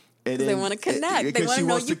me. And they want to connect. They want to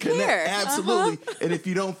know you care. Absolutely. And if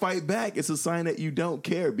you don't fight back, it's a sign that you don't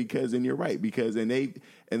care. Because, and you're right, because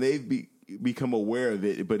they've become aware of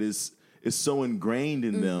it, but it's so ingrained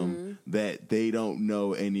in them that they don't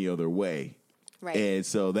know any other way. Right. And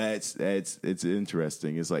so it's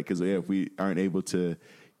interesting. It's like, because if we aren't able to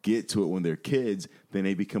get to it when they're kids, then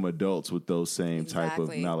they become adults with those same type of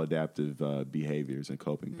Exactly. maladaptive behaviors and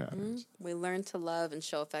coping patterns. We learn to love and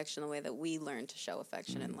show affection the way that we learn to show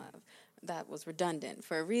affection and love. That was redundant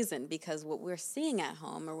for a reason, because what we're seeing at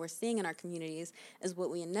home or we're seeing in our communities is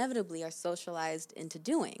what we inevitably are socialized into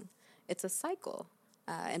doing. It's a cycle.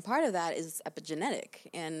 And part of that is epigenetic.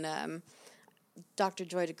 And Dr.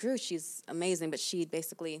 Joy DeGruy, she's amazing, but she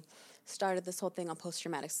basically started this whole thing on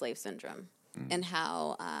post-traumatic slave syndrome and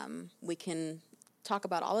how we can talk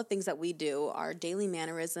about all the things that we do, our daily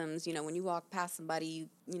mannerisms. You know, when you walk past somebody,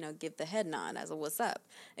 you know, give the head nod as a what's up,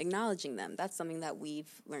 acknowledging them. That's something that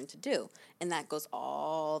we've learned to do. And that goes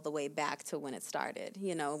all the way back to when it started,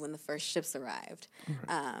 you know, when the first ships arrived.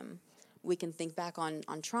 Right. We can think back on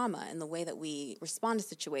trauma and the way that we respond to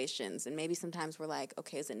situations. And maybe sometimes we're like,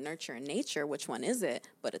 okay, is it nurture and nature? Which one is it?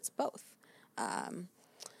 But it's both.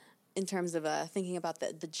 In terms of thinking about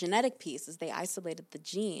the genetic piece, is they isolated the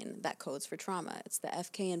gene that codes for trauma. It's the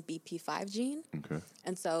FK and BP5 gene. Okay.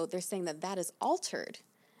 And so they're saying that is altered,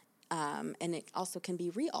 and it also can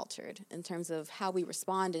be re-altered in terms of how we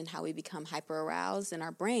respond and how we become hyper-aroused in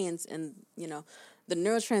our brains and, you know, the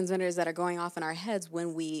neurotransmitters that are going off in our heads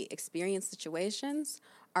when we experience situations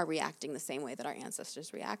are reacting the same way that our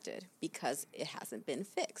ancestors reacted because it hasn't been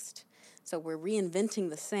fixed. So we're reinventing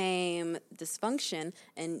the same dysfunction.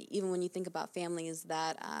 And even when you think about families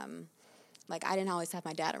that, like I didn't always have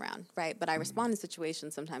my dad around, right? But I respond in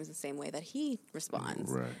situations sometimes the same way that he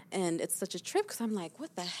responds. Right. And it's such a trip because I'm like,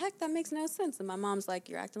 what the heck? That makes no sense. And my mom's like,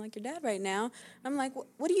 you're acting like your dad right now. I'm like,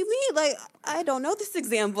 what do you mean? Like, I don't know this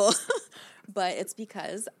example. But it's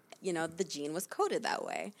because, you know, the gene was coded that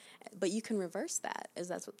way. But you can reverse that,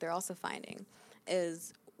 that's what they're also finding,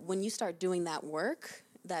 is when you start doing that work,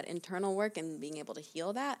 that internal work and being able to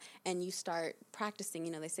heal that, and you start practicing,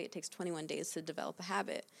 you know, they say it takes 21 days to develop a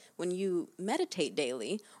habit. When you meditate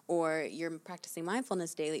daily, or you're practicing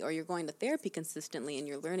mindfulness daily, or you're going to therapy consistently and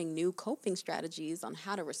you're learning new coping strategies on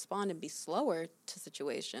how to respond and be slower to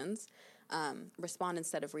situations, respond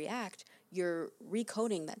instead of react, you're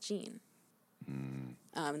recoding that gene.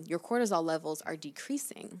 Your cortisol levels are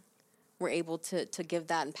decreasing. We're able to give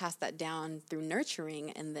that and pass that down through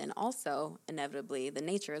nurturing, and then also, inevitably, the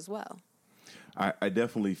nature as well. I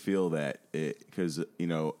definitely feel that because, you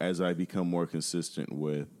know, as I become more consistent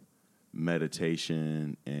with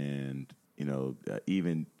meditation and, you know,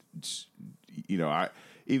 even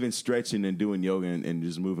stretching and doing yoga and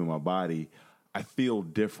just moving my body, I feel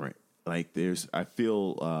different. Like I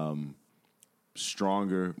feel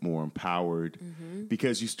stronger, more empowered,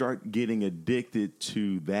 because you start getting addicted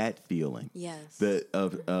to that feeling. Yes.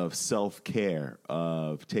 Of self-care,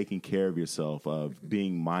 of taking care of yourself, of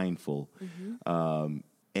being mindful. And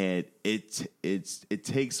it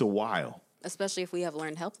takes a while. Especially if we have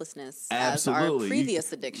learned helplessness Absolutely. as our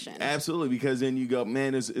previous addiction. Absolutely, because then you go,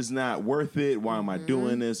 man, it's not worth it. Why am I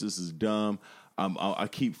doing this? This is dumb. I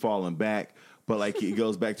keep falling back. But like it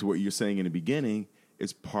goes back to what you're saying in the beginning.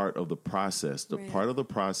 It's part of the process. The part of the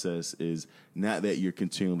process is not that you're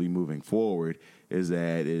continually moving forward,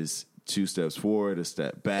 is 2 steps forward, a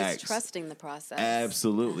step back. It's trusting the process.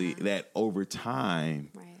 Absolutely. That over time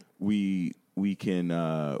we can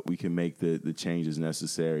make the changes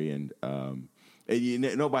necessary, and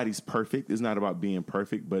nobody's perfect. It's not about being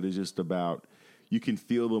perfect, but it's just about you can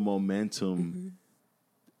feel the momentum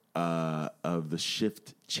of the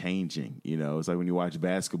shift changing. You know, it's like when you watch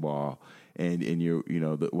basketball and you're, you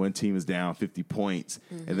know, the one team is down 50 points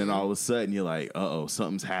and then all of a sudden you're like, uh-oh,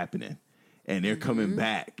 something's happening. And they're coming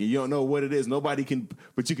back. And you don't know what it is. Nobody can,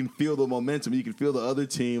 but you can feel the momentum. You can feel the other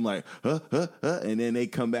team like, and then they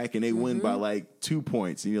come back and they win by like 2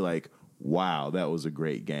 points. And you're like, wow, that was a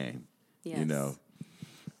great game. Yes. You know?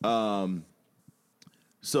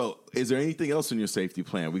 So is there anything else in your safety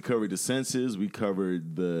plan? We covered the senses. We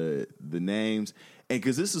covered the names. And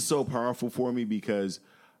because this is so powerful for me, because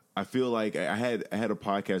I feel like I had a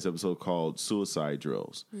podcast episode called Suicide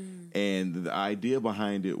Drills. And the idea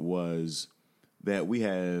behind it was that we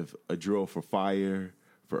have a drill for fire,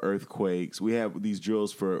 for earthquakes. We have these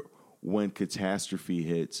drills for when catastrophe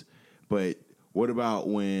hits. But what about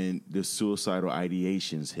when the suicidal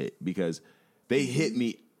ideations hit? Because they hit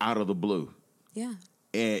me out of the blue. Yeah.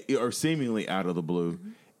 Or seemingly out of the blue.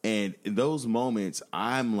 And in those moments,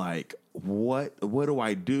 I'm like, what do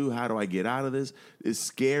I do? How do I get out of this? It's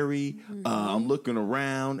scary. I'm looking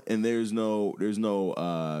around and there's no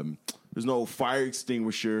fire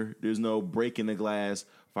extinguisher. There's no breaking the glass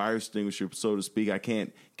fire extinguisher, so to speak. I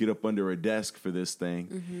can't get up under a desk for this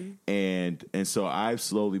thing. And so I've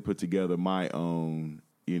slowly put together my own,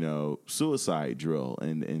 you know, suicide drill.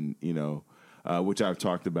 And you know, which I've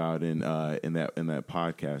talked about in that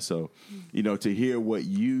podcast. So, to hear what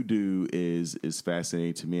you do is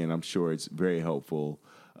fascinating to me, and I'm sure it's very helpful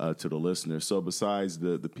to the listeners. So, besides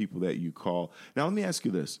the people that you call, now let me ask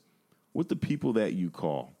you this: with the people that you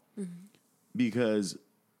call, because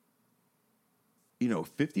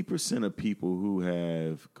 50% of people who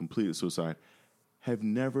have completed suicide have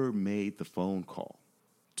never made the phone call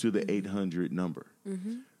to the 800 number.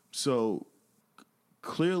 So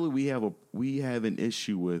clearly we have an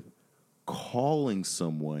issue with calling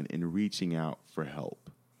someone and reaching out for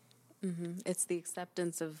help. It's the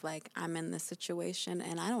acceptance of like, I'm in this situation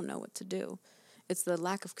and I don't know what to do. It's the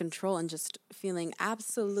lack of control and just feeling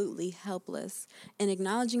absolutely helpless, and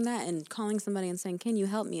acknowledging that and calling somebody and saying, can you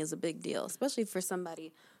help me, is a big deal, especially for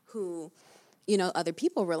somebody who, other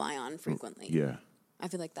people rely on frequently. Yeah. I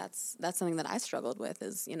feel like that's something that I struggled with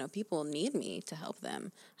is, people need me to help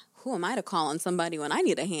them. Who am I to call on somebody when I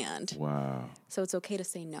need a hand? Wow. So it's okay to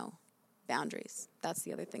say no. Boundaries. That's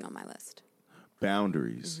the other thing on my list.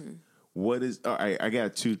 Boundaries. What is, all right, I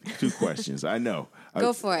got two questions. I know.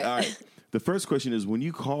 Go for it. All right. The first question is, when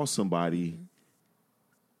you call somebody,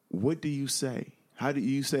 what do you say? How do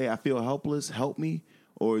you say, I feel helpless, help me?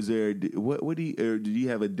 Or is there, what do you, or do you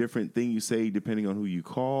have a different thing you say depending on who you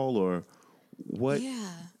call, or what? Yeah.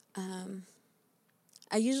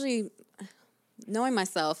 I usually, knowing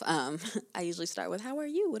myself, I usually start with, how are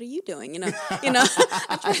you? What are you doing? Are you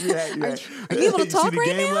able to talk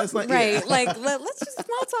right now? Right. Yeah. Like, let's just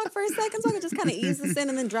small talk for a second so I can just kind of ease this in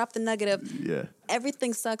and then drop the nugget of,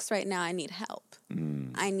 everything sucks right now. I need help.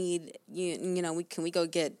 I need, can we go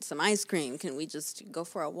get some ice cream? Can we just go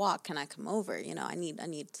for a walk? Can I come over? I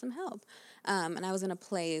need some help. And I was in a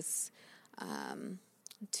place,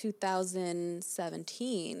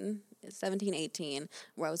 2017, 18,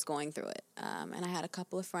 where I was going through it. And I had a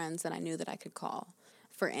couple of friends that I knew that I could call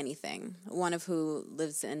for anything. One of who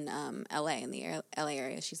lives in LA, in the LA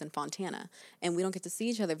area. She's in Fontana. And we don't get to see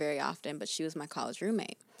each other very often, but she was my college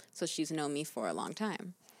roommate. So she's known me for a long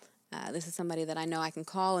time. This is somebody that I know I can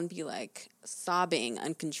call and be like sobbing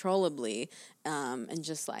uncontrollably and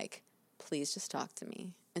just like, please just talk to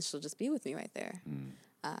me. And she'll just be with me right there.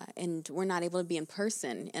 And we're not able to be in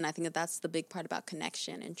person. And I think that that's the big part about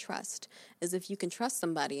connection and trust, is if you can trust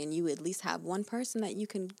somebody and you at least have one person that you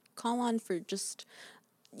can call on for just,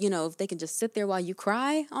 if they can just sit there while you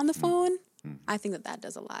cry on the phone, I think that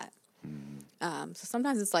does a lot. So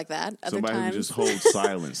sometimes it's like that. Other Somebody times, who just holds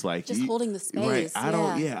silence, like just holding the space. Right.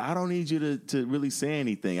 I don't need you to really say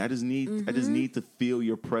anything. I just need to feel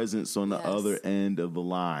your presence on the other end of the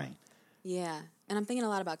line. Yeah. And I'm thinking a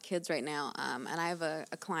lot about kids right now. And I have a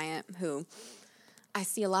client who I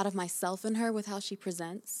see a lot of myself in her with how she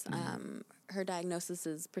presents. Her diagnosis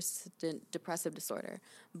is persistent depressive disorder,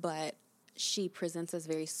 but she presents as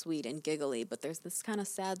very sweet and giggly, but there's this kind of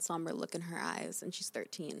sad, somber look in her eyes, and she's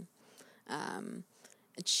 13. And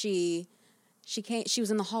she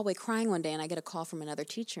was in the hallway crying one day, and I get a call from another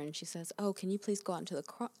teacher, and she says, "Oh, can you please go out into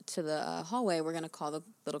the hallway? We're going to call the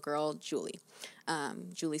little girl Julie.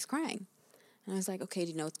 Julie's crying." And I was like, "Okay,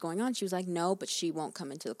 do you know what's going on?" She was like, "No, but she won't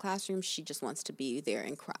come into the classroom. She just wants to be there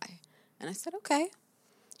and cry." And I said, "Okay,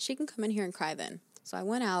 she can come in here and cry then." So I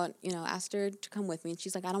went out, asked her to come with me, and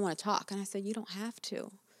she's like, "I don't want to talk." And I said, "You don't have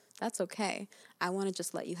to. That's okay. I want to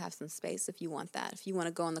just let you have some space if you want that. If you want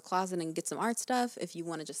to go in the closet and get some art stuff, if you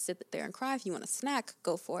want to just sit there and cry, if you want a snack,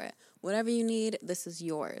 go for it. Whatever you need, this is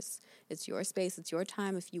yours. It's your space. It's your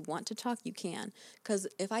time. If you want to talk, you can. Because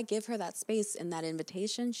if I give her that space and that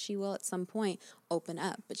invitation, she will at some point open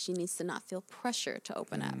up. But she needs to not feel pressure to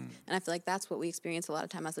open up. And I feel like that's what we experience a lot of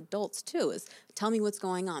time as adults, too, is tell me what's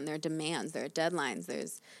going on. There are demands. There are deadlines.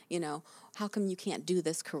 There's, how come you can't do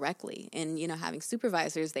this correctly? And, having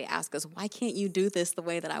supervisors, they ask us, why can't you do this the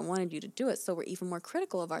way that I wanted you to do it? So we're even more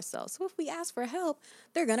critical of ourselves. So if we ask for help,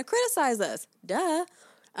 they're going to criticize us. Duh.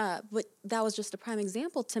 But that was just a prime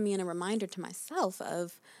example to me and a reminder to myself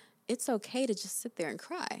of it's okay to just sit there and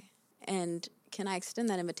cry. And can I extend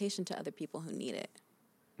that invitation to other people who need it?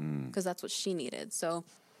 Because that's what she needed. So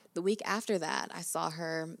the week after that, I saw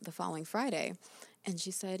her the following Friday, and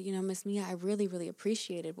she said, Miss Mia, I really, really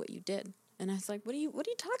appreciated what you did. And I was like, what are you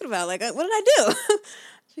talking about? Like, what did I do?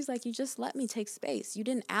 She's like, you just let me take space. You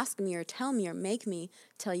didn't ask me or tell me or make me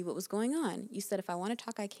tell you what was going on. You said, if I want to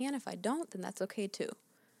talk, I can. If I don't, then that's okay too.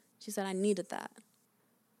 She said, I needed that.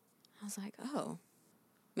 I was like, oh,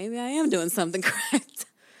 maybe I am doing something correct.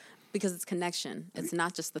 Because it's connection. It's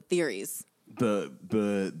not just the theories.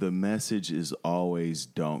 The message is always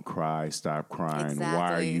don't cry, stop crying. Exactly.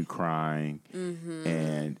 Why are you crying?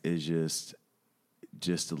 And it's just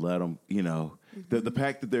to let them, The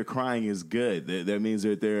fact that they're crying is good. That means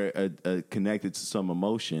that they're connected to some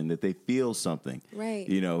emotion, that they feel something. Right.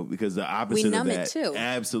 You know, because the opposite We of numb that. it too.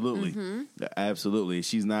 Absolutely. Absolutely.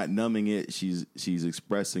 She's not numbing it. She's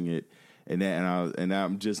expressing it. And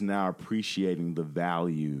I'm just now appreciating the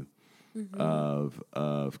value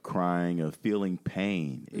of crying, of feeling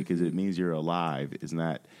pain, because it means you're alive. It's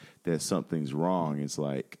not that something's wrong. It's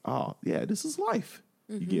like, oh, yeah, this is life.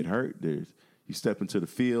 You get hurt. You step into the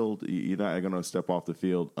field. You're not going to step off the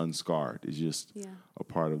field unscarred. It's just a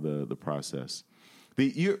part of the process.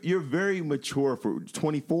 You're very mature for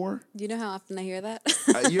 24. Do you know how often I hear that?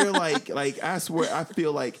 You're like I swear, I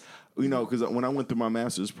feel like, you know, because when I went through my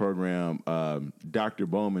master's program, Dr.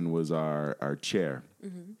 Bowman was our chair.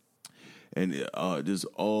 And this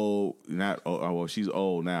old, well, she's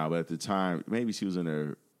old now, but at the time, maybe she was in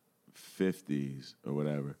her 50s or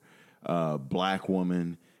whatever. Black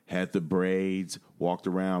woman, had the braids, walked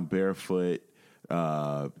around barefoot,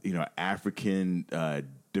 African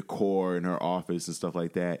decor in her office and stuff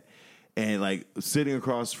like that. And like sitting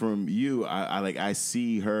across from you, I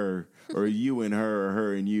see her, or you and her, or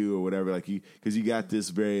her and you, or whatever. Like because you got this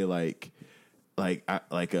very like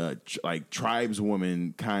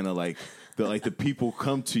tribeswoman kind of like the people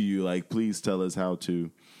come to you like, please tell us how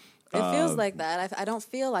to. It feels like that. I don't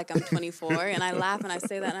feel like I'm 24, and I laugh and I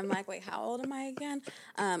say that, and I'm like, wait, how old am I again?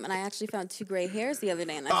 And I actually found 2 gray hairs the other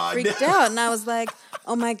day, and I freaked out, and I was like,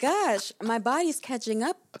 oh my gosh, my body's catching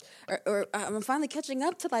up, or I'm finally catching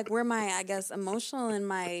up to like where my, I guess, emotional and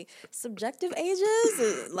my subjective age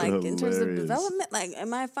is, like in terms of development. Like,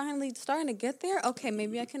 am I finally starting to get there? Okay,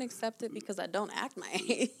 maybe I can accept it because I don't act my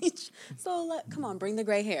age. So come on, bring the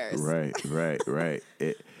gray hairs. Right.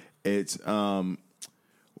 It's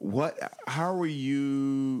how are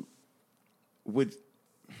you with,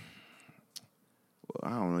 I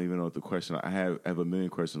don't even know what the question, I have a million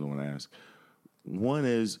questions I want to ask. One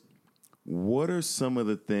is, what are some of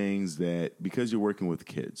the things that, because you're working with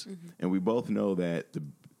kids, and we both know that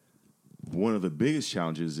one of the biggest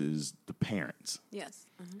challenges is the parents. Yes.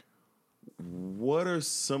 What are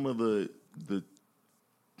some of the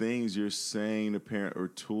things you're saying to parent, or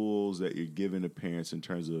tools that you're giving to parents in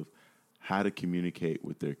terms of how to communicate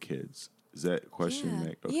with their kids? Is that a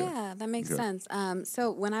question? Okay. Yeah, that makes sense.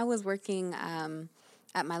 So when I was working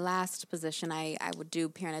at my last position, I would do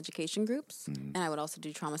parent education groups, and I would also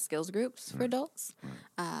do trauma skills groups for adults.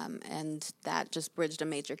 And that just bridged a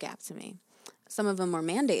major gap to me. Some of them were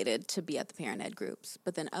mandated to be at the parent ed groups,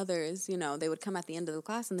 but then others, they would come at the end of the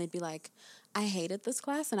class and they'd be like, I hated this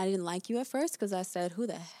class and I didn't like you at first because I said, who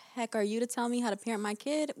the heck are you to tell me how to parent my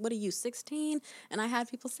kid? What are you, 16? And I had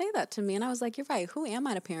people say that to me, and I was like, you're right. Who am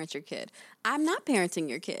I to parent your kid? I'm not parenting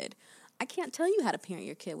your kid. I can't tell you how to parent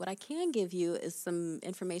your kid. What I can give you is some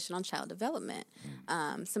information on child development,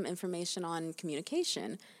 some information on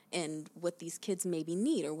communication, and what these kids maybe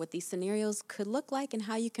need, or what these scenarios could look like, and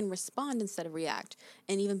how you can respond instead of react.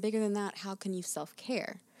 And even bigger than that, how can you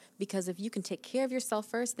self-care? Because if you can take care of yourself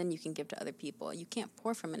first, then you can give to other people. You can't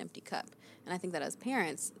pour from an empty cup. And I think that as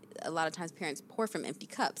parents, a lot of times parents pour from empty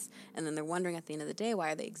cups, and then they're wondering at the end of the day,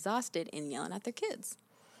 why are they exhausted and yelling at their kids?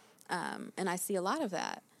 And I see a lot of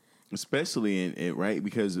that. Especially in it, right?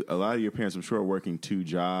 Because a lot of your parents, I'm sure, are working 2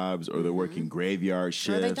 jobs, or they're working graveyard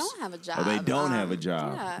shifts. Or they don't have a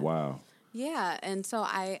job. Yeah. Wow. Yeah, and so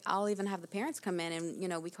I'll even have the parents come in,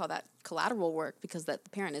 and, we call that collateral work, because the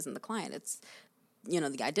parent isn't the client. It's,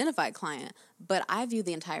 the identified client. But I view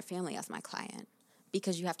the entire family as my client,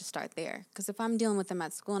 because you have to start there. Because if I'm dealing with them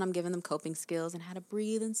at school and I'm giving them coping skills and how to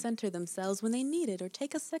breathe and center themselves when they need it, or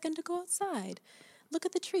take a second to go outside, look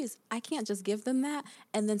at the trees. I can't just give them that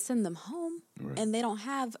and then send them home. Right. And they don't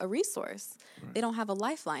have a resource. Right. They don't have a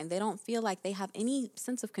lifeline. They don't feel like they have any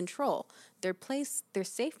sense of control. Their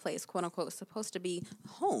safe place, quote unquote, is supposed to be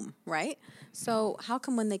home, right? So how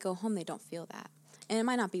come when they go home, they don't feel that? And it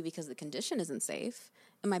might not be because the condition isn't safe.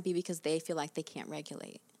 It might be because they feel like they can't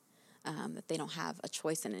regulate, that they don't have a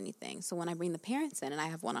choice in anything. So when I bring the parents in, and I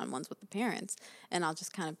have one-on-ones with the parents, and I'll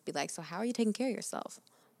just kind of be like, so how are you taking care of yourself?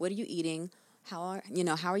 What are you eating? How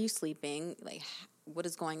are you sleeping? Like, what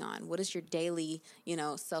is going on? What does your daily,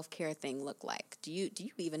 self-care thing look like? Do you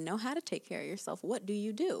even know how to take care of yourself? What do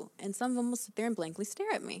you do? And some of them will sit there and blankly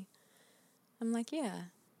stare at me. I'm like, yeah,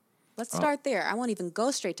 let's start there. I won't even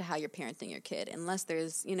go straight to how you're parenting your kid unless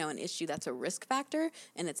there's, an issue that's a risk factor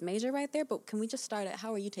and it's major right there. But can we just start at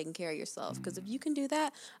how are you taking care of yourself? Because if you can do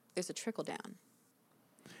that, there's a trickle down.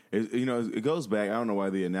 It goes back. I don't know why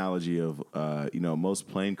the analogy of, most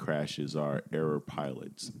plane crashes are error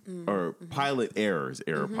pilots, or pilot errors,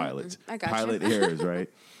 pilots, I got pilot errors, right?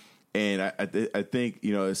 And I think,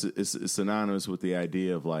 it's synonymous with the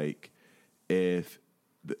idea of like, if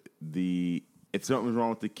if something's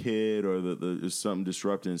wrong with the kid or there's something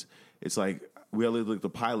disrupting, it's like we always look at the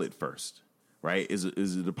pilot first, right? Is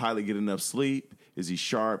the pilot getting enough sleep? Is he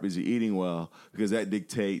sharp? Is he eating well? Because that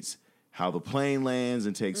dictates how the plane lands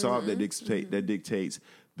and takes off. That dictates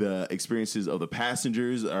the experiences of the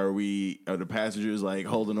passengers. Are the passengers like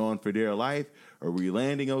holding on for dear life? Are we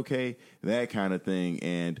landing okay? That kind of thing.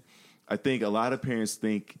 And I think a lot of parents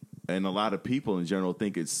think, and a lot of people in general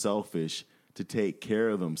think it's selfish to take care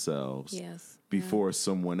of themselves before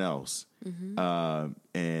someone else.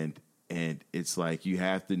 And it's like you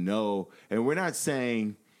have to know, and we're not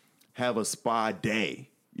saying have a spa day.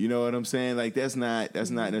 You know what I'm saying? Like that's not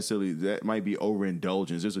necessarily, that might be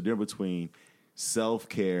overindulgence. There's a difference between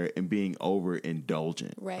self-care and being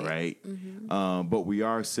overindulgent, right? But we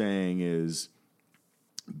are saying is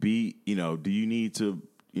do you need to,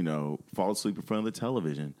 fall asleep in front of the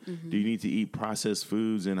television? Do you need to eat processed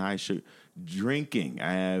foods and high sugar? Drinking.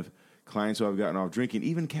 I have clients who have gotten off drinking,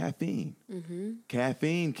 even caffeine.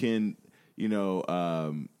 Caffeine can,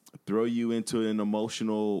 throw you into an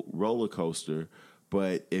emotional roller coaster.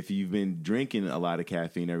 But if you've been drinking a lot of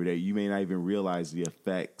caffeine every day, you may not even realize the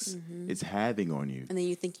effects it's having on you. And then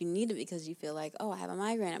you think you need it because you feel like, oh, I have a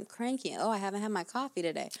migraine, I'm cranky. Oh, I haven't had my coffee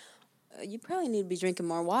today. You probably need to be drinking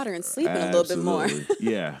more water and sleeping a little bit more.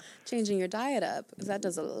 Yeah. Changing your diet up, because that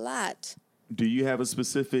does a lot. Do you have a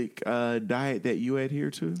specific diet that you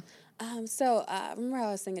adhere to? Remember how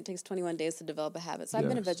I was saying it takes 21 days to develop a habit? So I've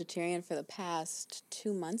been a vegetarian for the past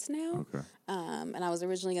 2 months now. Okay. And I was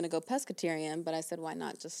originally going to go pescatarian, but I said, why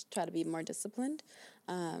not just try to be more disciplined?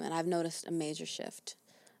 And I've noticed a major shift.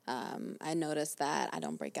 I noticed that I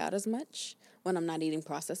don't break out as much when I'm not eating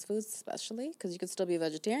processed foods, especially because you can still be a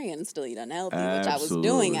vegetarian and still eat unhealthy, which I was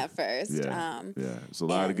doing at first. Yeah, there's a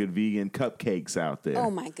lot of good vegan cupcakes out there.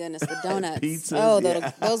 Oh my goodness, the donuts!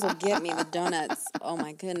 Pizzas, those will get me. The donuts. Oh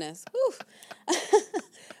my goodness.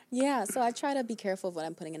 Yeah, so I try to be careful of what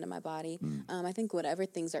I'm putting into my body. I think whatever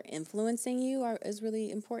things are influencing you is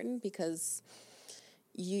really important, because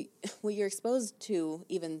what you're exposed to,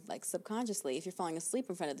 even like subconsciously, if you're falling asleep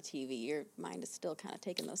in front of the TV, your mind is still kind of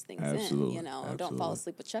taking those things in. Absolutely. Don't fall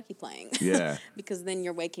asleep with Chucky playing. Yeah. Because then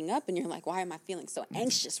you're waking up and you're like, why am I feeling so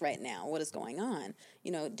anxious right now? What is going on?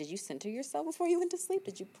 Did you center yourself before you went to sleep?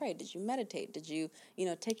 Did you pray? Did you meditate? Did you,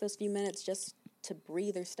 take those few minutes just to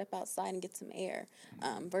breathe or step outside and get some air?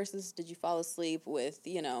 Versus did you fall asleep with,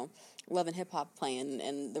 Love and Hip Hop playing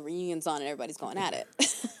and the reunion's on and everybody's going at it?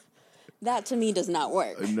 That to me does not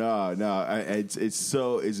work. No.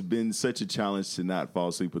 It's been such a challenge to not fall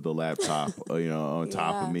asleep with the laptop, on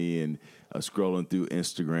top of me and scrolling through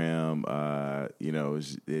Instagram.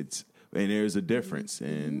 And there's a difference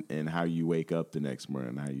in how you wake up the next morning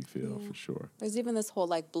and how you feel, for sure. There's even this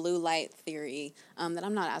whole blue light theory that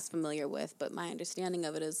I'm not as familiar with, but my understanding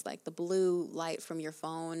of it is the blue light from your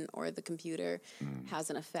phone or the computer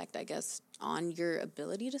has an effect, I guess, on your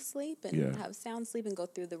ability to sleep and have sound sleep and go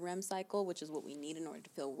through the REM cycle, which is what we need in order to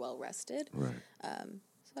feel well rested. Right. I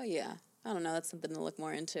don't know. That's something to look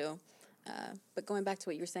more into. But going back to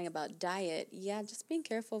what you were saying about diet, just being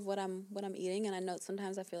careful of what I'm eating. And I know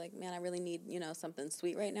sometimes I feel like, man, I really need, something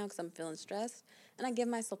sweet right now because I'm feeling stressed. And I give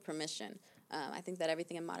myself permission. I think that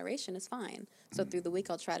everything in moderation is fine. So through the week,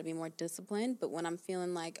 I'll try to be more disciplined. But when I'm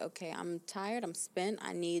feeling like, okay, I'm tired, I'm spent,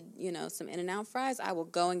 I need, some In-N-Out fries, I will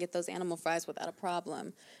go and get those animal fries without a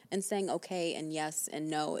problem. And saying okay and yes and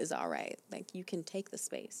no is all right. You can take the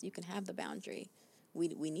space. You can have the boundary.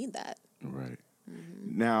 We need that. Right.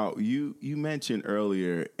 Now, you mentioned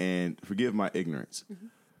earlier, and forgive my ignorance,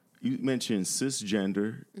 you mentioned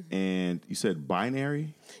cisgender, and you said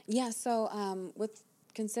binary? Yeah, so with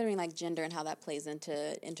considering gender and how that plays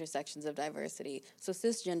into intersections of diversity, so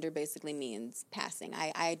cisgender basically means passing.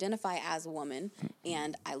 I identify as a woman,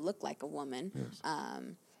 and I look like a woman. Yes.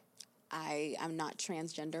 I'm not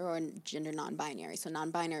transgender or gender non-binary. So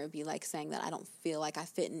non-binary would be saying that I don't feel like I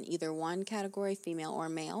fit in either one category, female or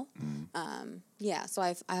male. So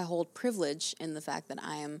I hold privilege in the fact that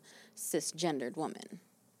I am cisgendered woman,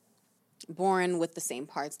 born with the same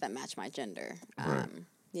parts that match my gender. Right.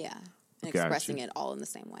 And expressing it all in the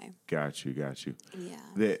same way. Got you.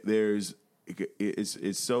 Yeah.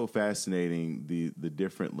 It's so fascinating the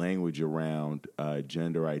different language around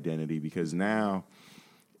gender identity, because now,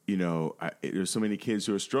 there's so many kids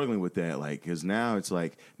who are struggling with that. Because now it's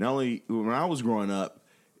not only when I was growing up,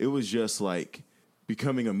 it was just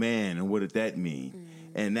becoming a man, and what did that mean?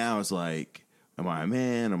 And now it's am I a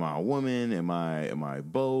man? Am I a woman? Am I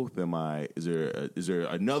both? Is there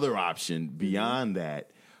another option beyond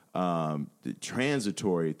that? The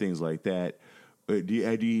transitory things like that. Do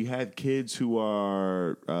you have kids who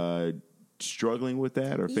are struggling with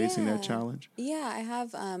that or facing that challenge? Yeah, I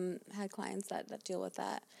have had clients that deal with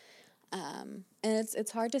that. And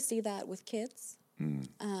it's hard to see that with kids.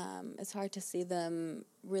 It's hard to see them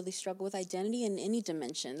really struggle with identity in any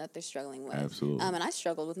dimension that they're struggling with. Absolutely. And I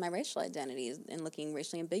struggled with my racial identity and looking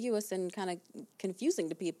racially ambiguous and kind of confusing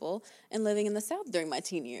to people and living in the South during my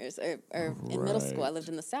teen years or in middle school. I lived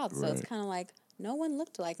in the South. So it's kind of like, no one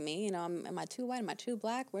looked like me. You know, am I too white? Am I too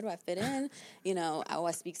black? Where do I fit in? You know,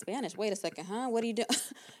 I speak Spanish. Wait a second, huh? What do you do?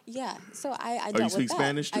 Yeah. So I dealt with that. You speak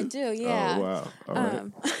Spanish too? I do, yeah. Oh, wow. All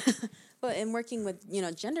right. But in working with,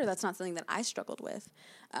 gender, that's not something that I struggled with.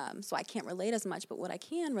 So I can't relate as much. But what I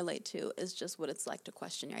can relate to is just what it's like to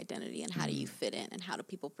question your identity and how do you fit in and how do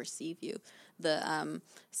people perceive you. The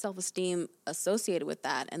self-esteem associated with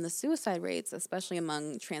that and the suicide rates, especially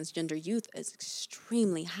among transgender youth, is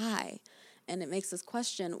extremely high. And it makes us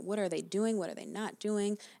question, what are they doing? What are they not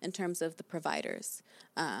doing in terms of the providers?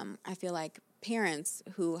 I feel like parents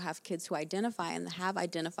who have kids who identify and have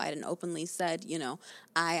identified and openly said,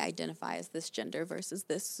 I identify as this gender versus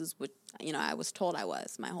this is what, I was told I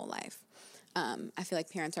was my whole life. I feel like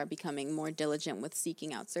parents are becoming more diligent with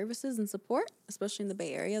seeking out services and support, especially in the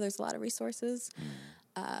Bay Area. There's a lot of resources.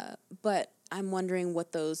 But I'm wondering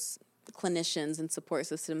what those clinicians and support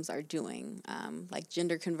systems are doing. Like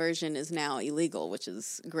gender conversion is now illegal, which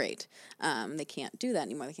is great. They can't do that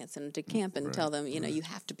anymore. They can't send them to camp and tell them, you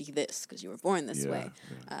have to be this because you were born this way.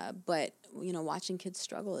 Yeah. But, watching kids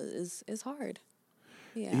struggle is hard.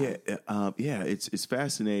 Yeah. Yeah. It's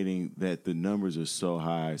fascinating that the numbers are so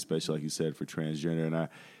high, especially like you said for transgender.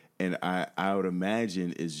 And I would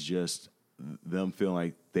imagine it's just them feeling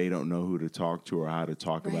like they don't know who to talk to or how to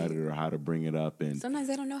talk about it or how to bring it up. And sometimes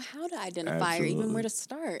they don't know how to identify or even where to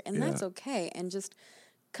start. And that's okay. And just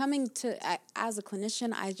coming to, as a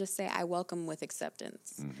clinician, I just say I welcome with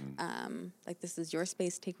acceptance. Like, this is your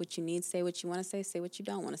space. Take what you need. Say what you want to say what you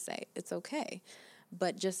don't want to say. It's okay.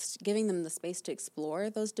 But just giving them the space to explore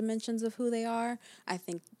those dimensions of who they are, I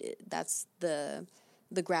think that's the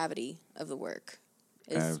gravity of the work.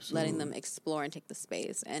 Is letting them explore and take the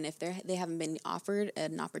space. And if they haven't been offered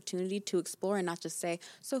an opportunity to explore and not just say,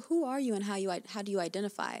 so who are you and how do you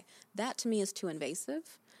identify? That to me is too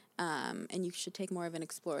invasive. And you should take more of an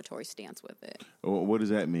exploratory stance with it. What does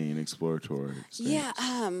that mean, exploratory stance?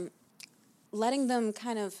 Yeah, letting them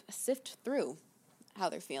kind of sift through how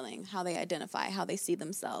they're feeling, how they identify, how they see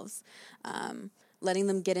themselves. Letting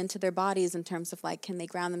them get into their bodies in terms of, like, can they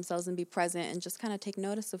ground themselves and be present and just kind of take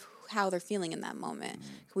notice of how they're feeling in that moment.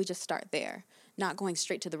 Can we just start there? Not going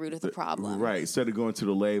straight to the root of the problem. Right. Instead of going to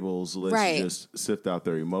the labels, let's just sift out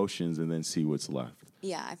their emotions and then see what's left.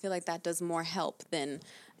 Yeah, I feel like that does more help than,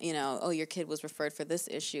 your kid was referred for this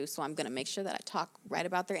issue, so I'm going to make sure that I talk right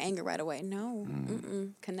about their anger right away. No,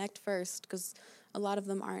 connect first, because a lot of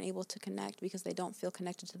them aren't able to connect because they don't feel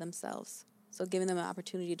connected to themselves. So giving them an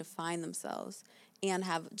opportunity to find themselves and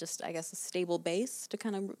have just, I guess, a stable base to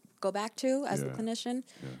kind of go back to as a clinician.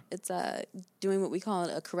 Yeah. It's doing what we call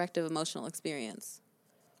a corrective emotional experience.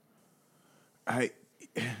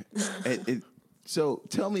 So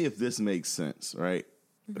tell me if this makes sense, right?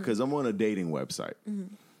 Because I'm on a dating website.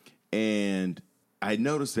 And I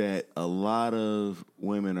noticed that a lot of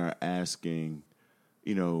women are asking,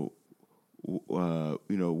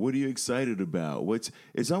 what are you excited about?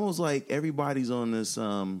 It's almost like everybody's on this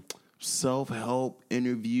self-help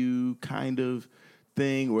interview kind of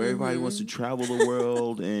thing where everybody wants to travel the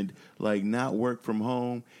world and like not work from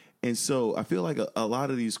home. And so I feel like a lot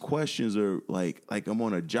of these questions are like I'm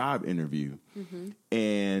on a job interview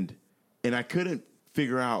and I couldn't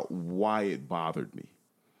figure out why it bothered me.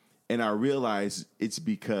 And I realized it's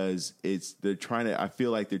because I feel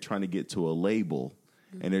like they're trying to get to a label.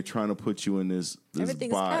 And they're trying to put you in this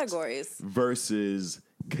everything's box categories versus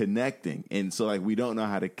connecting. And so, like, we don't know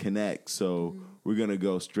how to connect. So we're going to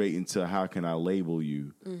go straight into how can I label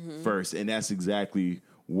you first. And that's exactly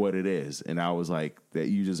what it is. And I was like, that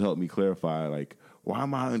you just helped me clarify, like, why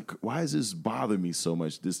does this bother me so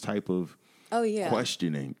much? This type of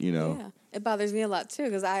questioning, Yeah. It bothers me a lot, too,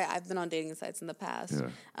 because I've been on dating sites in the past. Yeah.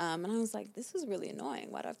 And I was like, this is really annoying.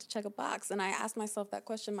 Why do I have to check a box? And I asked myself that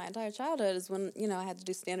question my entire childhood is when, I had to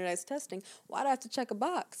do standardized testing. Why do I have to check a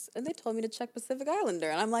box? And they told me to check Pacific Islander.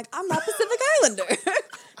 And I'm like, I'm not Pacific Islander.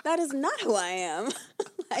 That is not who I am.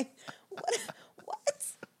 Like, what?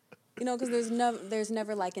 Because there's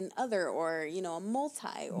never like an other or, a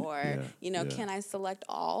multi or, can I select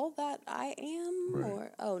all that I am? Right.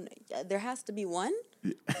 Or, no, there has to be one?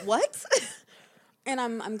 Yeah. What? And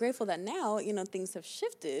I'm grateful that now, things have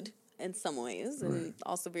shifted in some ways, and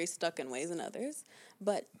also very stuck in ways in others.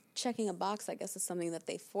 But checking a box, I guess, is something that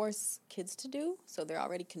they force kids to do, so they're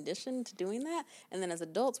already conditioned to doing that. And then as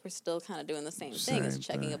adults, we're still kind of doing the same thing as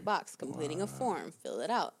checking a box, completing a form, fill it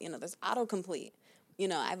out. There's autocomplete.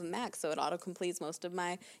 I have a Mac, so it auto-completes most of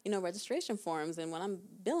my, registration forms. And when I'm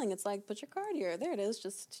billing, it's like, put your card here. There it is.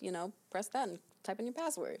 Just, press that and type in your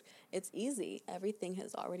password. It's easy. Everything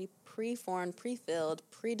is already pre-formed, pre-filled,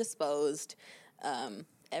 predisposed.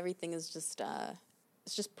 Everything is just,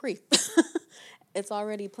 it's just pre. It's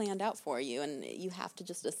already planned out for you, and you have to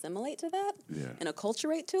just assimilate to that and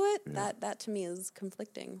acculturate to it. Yeah. That to me is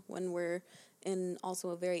conflicting when we're in also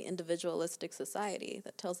a very individualistic society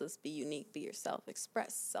that tells us be unique, be yourself,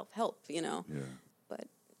 express, self-help, Yeah. But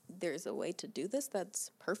there's a way to do this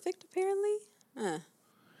that's perfect, apparently.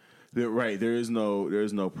 Right. There's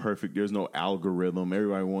no perfect. There's no algorithm.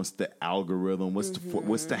 Everybody wants the algorithm. What's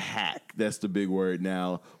the hack? That's the big word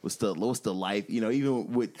now. What's the life?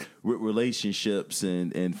 Even with relationships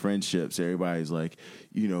and friendships, everybody's like,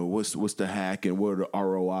 what's the hack and what are the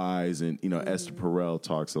ROIs? And Esther Perel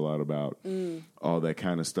talks a lot about all that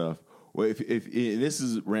kind of stuff. Well, if and this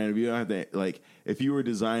is random, you don't have to if you were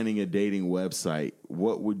designing a dating website,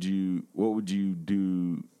 what would you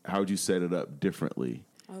do? How would you set it up differently?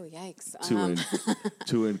 Oh, yikes.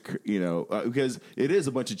 Because it is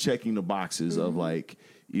a bunch of checking the boxes of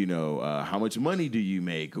how much money do you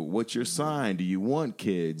make? What's your sign? Do you want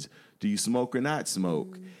kids? Do you smoke or not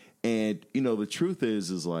smoke? And, the truth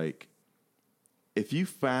is like, if you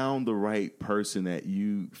found the right person that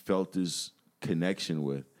you felt this connection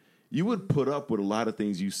with, you would put up with a lot of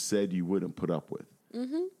things you said you wouldn't put up with.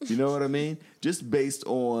 You know what I mean? Just based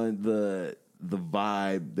on the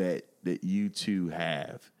vibe that you two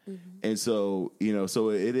have. And so, so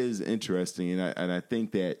it is interesting. And I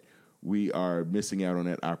think that we are missing out on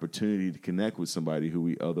that opportunity to connect with somebody who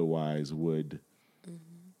we otherwise would,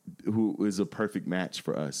 who is a perfect match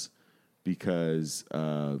for us because,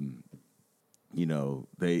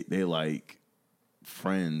 they like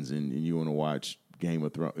Friends and you want to watch Game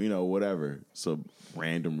of Thrones, whatever. So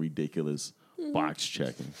random, ridiculous box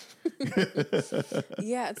checking.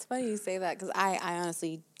 Yeah, it's funny you say that because I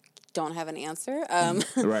honestly don't have an answer.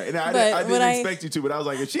 Right. And I didn't expect you to, but I was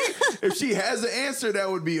like, if she has an answer, that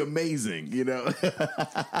would be amazing, Yeah,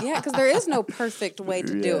 because there is no perfect way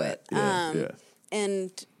to do it.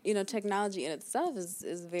 And, technology in itself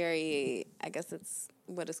is very, I guess it's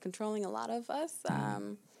what is controlling a lot of us.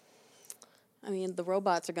 The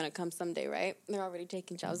robots are going to come someday, right? They're already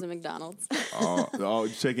taking jobs at McDonald's.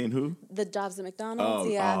 Taking who? The jobs at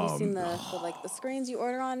McDonald's. Have you seen the screens you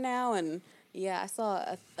order on now? And I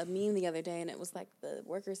saw a meme the other day, and it was like the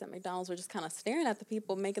workers at McDonald's were just kind of staring at the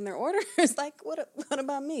people making their orders, like, what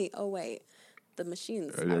about me? Oh wait, the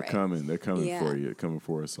machines. They're coming. They're coming for you. They're coming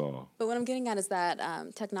for us all. But what I'm getting at is that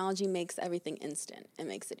technology makes everything instant. It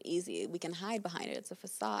makes it easy. We can hide behind it. It's a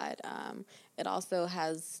facade. It also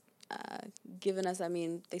has given us,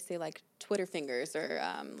 they say like Twitter fingers or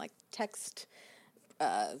like text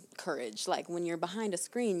courage. Like when you're behind a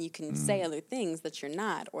screen, you can say other things that you're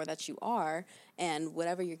not or that you are, and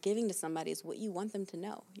whatever you're giving to somebody is what you want them to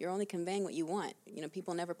know. You're only conveying what you want.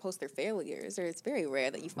 People never post their failures, or it's very rare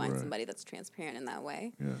that you find somebody that's transparent in that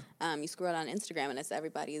way. Yeah. You scroll on Instagram and it's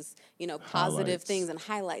everybody's, positive things and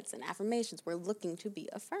highlights and affirmations. We're looking to be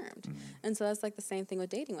affirmed. And so that's like the same thing with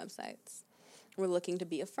dating websites. We're looking to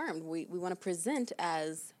be affirmed. We want to present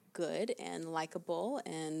as good and likable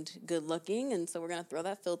and good looking, and so we're going to throw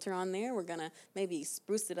that filter on there. We're going to maybe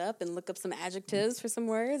spruce it up and look up some adjectives for some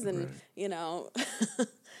words and,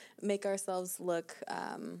 make ourselves look,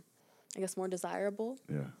 more desirable.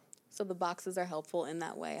 Yeah. So the boxes are helpful in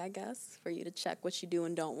that way, I guess, for you to check what you do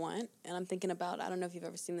and don't want. And I'm thinking about, I don't know if you've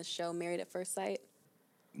ever seen the show Married at First Sight.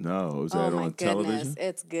 No, is that on television?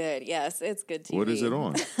 It's good. Yes, it's good TV. What is it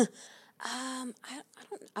on? I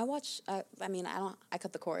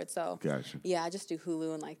cut the cord, so. Gotcha. Yeah, I just do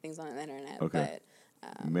Hulu and things on the internet. Okay.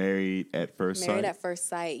 But, Married at First Sight? Married at First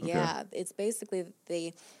Sight, okay. Yeah. It's basically,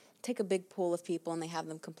 they take a big pool of people and they have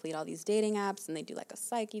them complete all these dating apps and they do a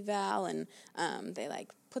psych eval and they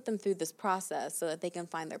put them through this process so that they can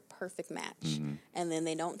find their perfect match. Mm-hmm. And then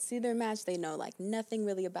they don't see their match. They know nothing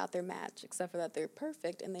really about their match except for that they're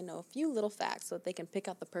perfect, and they know a few little facts so that they can pick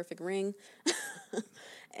out the perfect ring.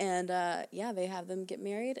 And they have them get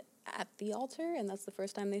married at the altar, and that's the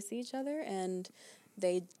first time they see each other. And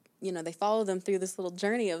they follow them through this little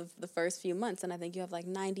journey of the first few months. And I think you have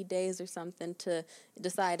 90 days or something to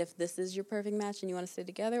decide if this is your perfect match and you want to stay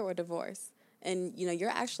together or divorce. And, you're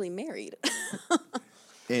actually married.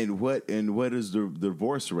 And what is the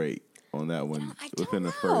divorce rate on that one within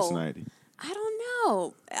the first 90? I don't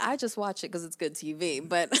know. I just watch it because it's good TV.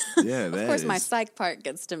 But Yeah, of that course, my is- psych part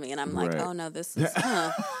gets to me, and I'm like, Right. oh no, this is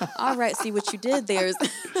all right. See what you did there.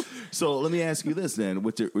 So let me ask you this then,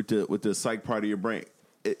 with the psych part of your brain,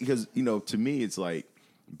 because to me it's like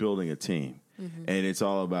building a team, and it's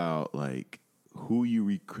all about like who you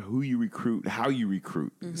recruit, how you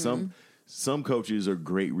recruit. Some coaches are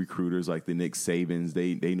great recruiters, like the Nick Sabans.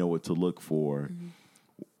 They know what to look for.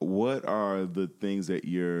 What are the things that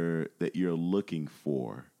you're looking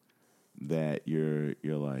for? That you're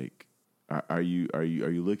like, are you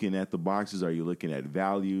looking at the boxes? Are you looking at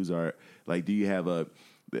values? Or like, do you have a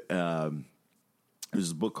there's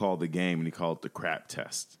this book called The Game, and he called it the crap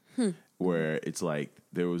test, where it's like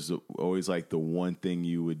there was always like the one thing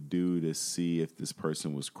you would do to see if this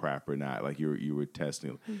person was crap or not. Like you were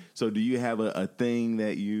testing. So do you have a thing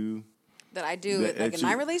that you that I do like in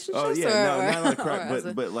my relationships? Oh yeah, or, not like crap,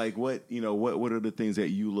 or but like what what are the things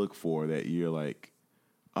that you look for that you're like,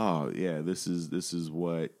 oh yeah, this is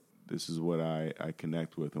what I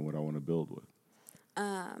connect with and what I want to build with.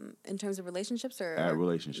 in terms of relationships or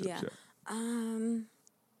Relationships, yeah. yeah.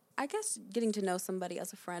 I guess getting to know somebody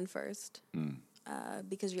as a friend first,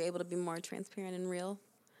 because you're able to be more transparent and real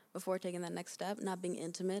before taking that next step, not being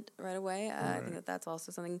intimate right away. I think that's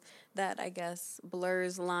also something that I guess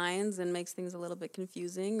blurs lines and makes things a little bit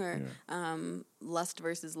confusing, or lust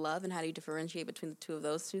versus love, and how do you differentiate between the two of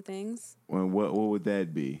those two things? Well, what would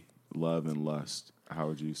that be? Love and lust. How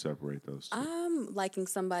would you separate those two? Liking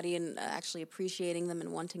somebody and actually appreciating them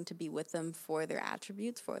and wanting to be with them for their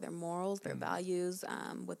attributes, for their morals, their values,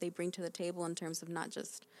 what they bring to the table in terms of not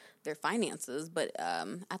just their finances, but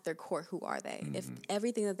at their core, who are they? If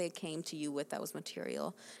everything that they came to you with that was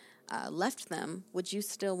material left them, would you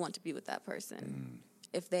still want to be with that person?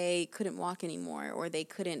 If they couldn't walk anymore or they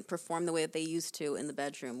couldn't perform the way that they used to in the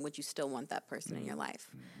bedroom, would you still want that person in your life?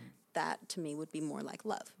 That to me would be more like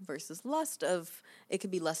love versus lust. It could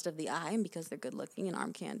be lust of the eye, and because they're good looking and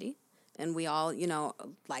arm candy, and we all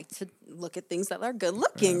like to look at things that are good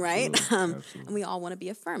looking, right? Absolutely. And we all want to be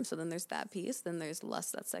affirmed. So then there's that piece. Then there's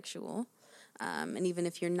lust that's sexual, and even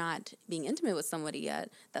if you're not being intimate with somebody yet,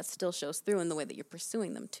 that still shows through in the way that you're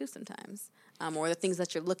pursuing them too sometimes, or the things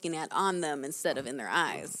that you're looking at on them instead of in their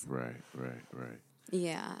eyes. Right.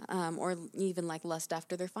 Yeah, or even like lust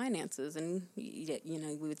after their finances, and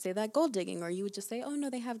we would say that gold digging, or you would just say, oh no,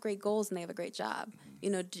 they have great goals and they have a great job.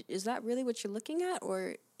 Is that really what you're looking at?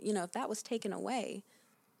 Or if that was taken away,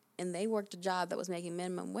 and they worked a job that was making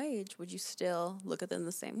minimum wage, would you still look at them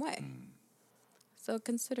the same way? So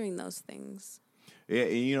considering those things. Yeah,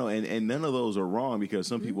 and none of those are wrong, because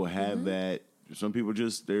some people have that. Some people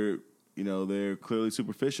just they're clearly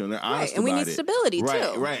superficial and they're honest and we about need it. stability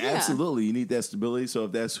too. Right, Yeah. absolutely. You need that stability. So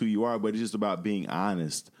if that's who you are, but it's just about being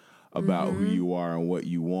honest about who you are and what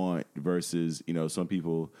you want versus, some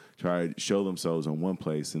people try to show themselves in one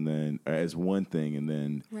place and then as one thing, and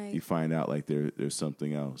then you find out like there's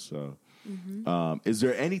something else. So is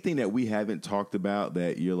there anything that we haven't talked about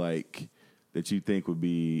that you're like, that you think would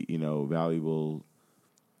be, valuable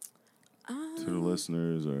to the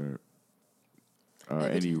listeners, or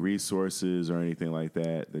any resources or anything like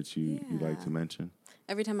that you'd like to mention?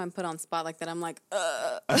 Every time I'm put on spot like that, I'm like,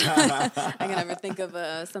 I can never think of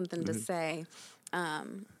something to say.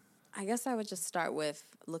 I guess I would just start with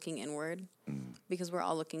looking inward, because we're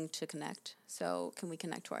all looking to connect. So can we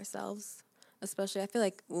connect to ourselves? Especially, I feel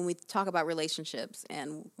like when we talk about relationships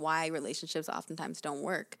and why relationships oftentimes don't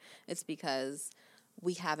work, it's because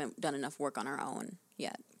we haven't done enough work on our own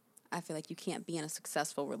yet. I feel like you can't be in a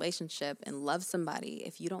successful relationship and love somebody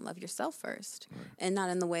if you don't love yourself first. Right. And not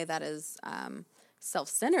in the way that is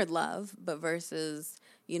self-centered love, but versus,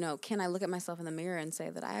 can I look at myself in the mirror and say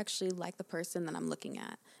that I actually like the person that I'm looking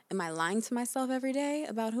at? Am I lying to myself every day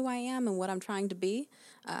about who I am and what I'm trying to be?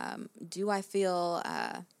 Do I feel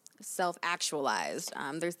self-actualized?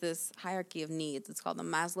 There's this hierarchy of needs. It's called the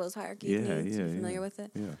Maslow's hierarchy of needs. Are you familiar with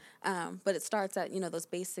it? Yeah. But it starts at, those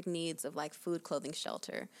basic needs of like food, clothing,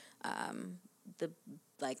 shelter. The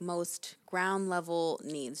most ground level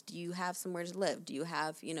needs. Do you have somewhere to live? Do you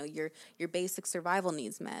have, your basic survival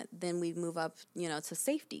needs met? Then we move up, to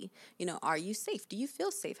safety. Are you safe? Do you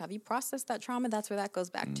feel safe? Have you processed that trauma? That's where that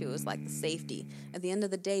goes back to, is like the safety. At the end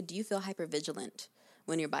of the day, do you feel hypervigilant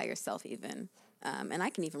when you're by yourself even? And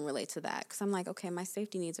I can even relate to that, because I'm like, okay, my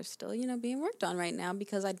safety needs are still, being worked on right now,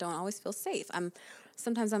 because I don't always feel safe.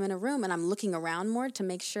 Sometimes I'm in a room and I'm looking around more to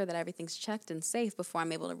make sure that everything's checked and safe before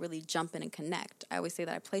I'm able to really jump in and connect. I always say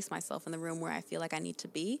that I place myself in the room where I feel like I need to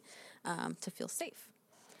be to feel safe.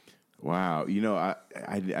 Wow.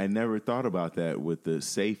 I never thought about that with the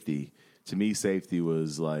safety. To me, safety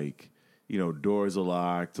was like, doors are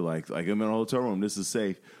locked, like I'm in a hotel room, this is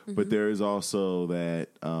safe. But there is also that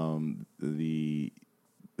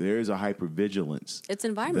there is a hypervigilance. It's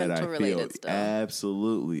environmental related still.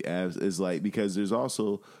 Absolutely. It's like, because there's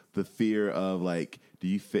also the fear of like, do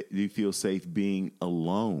you feel safe being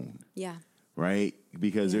alone? Yeah. Right?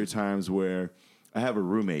 Because there are times where I have a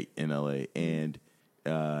roommate in LA, and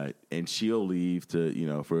she'll leave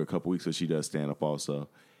to, for a couple weeks, so she does stand up also.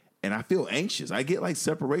 And I feel anxious. I get like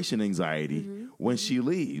separation anxiety when she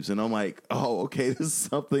leaves. And I'm like, oh, okay, this is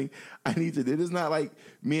something I need to do. It is not like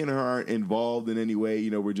me and her aren't involved in any way.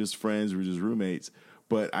 We're just friends. We're just roommates.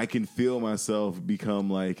 But I can feel myself become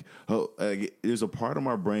like, there's a part of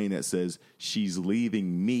my brain that says she's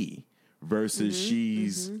leaving me versus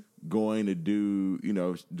she's going to do,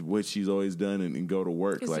 what she's always done and go to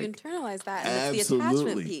work. Because like, you internalize that, and it's the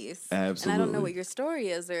attachment piece. Absolutely. And I don't know what your story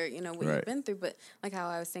is or, what you've been through, but like how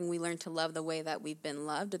I was saying, we learn to love the way that we've been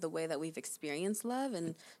loved or the way that we've experienced love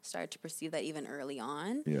and started to perceive that even early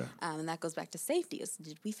on. Yeah. And that goes back to safety.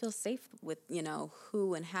 Did we feel safe with,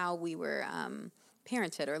 who and how we were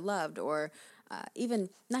parented or loved, or even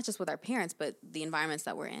not just with our parents, but the environments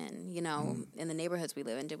that we're in, in the neighborhoods we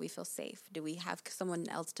live in? Did we feel safe? Do we have someone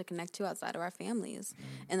else to connect to outside of our families?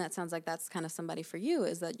 And that sounds like that's kind of somebody for you,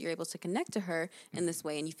 is that you're able to connect to her in this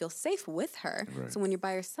way and you feel safe with her. Right. So when you're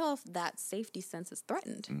by yourself, that safety sense is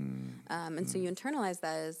threatened. And so you internalize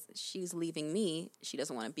that as, she's leaving me, she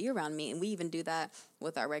doesn't want to be around me. And we even do that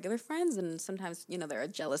with our regular friends. And sometimes, there are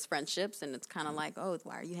jealous friendships, and it's kind of like, oh,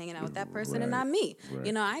 why are you hanging out with that person and not me?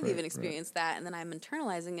 Right. I've even experienced that. And then I'm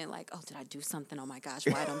internalizing it like, oh, did I do something? Oh my gosh,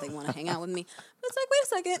 why don't they want to hang out with me? But it's like, wait a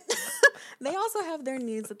second. They also have their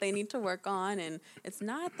needs that they need to work on. And it's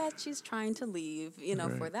not that she's trying to leave,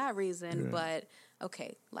 for that reason. Yeah. But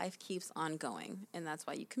okay, life keeps on going. And that's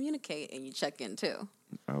why you communicate and you check in too.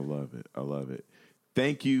 I love it.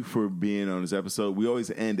 Thank you for being on this episode. We always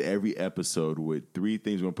end every episode with 3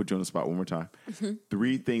 things. We're going to put you on the spot one more time.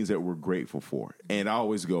 3 things that we're grateful for. And I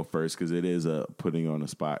always go first because it is a putting on the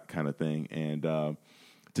spot kind of thing. And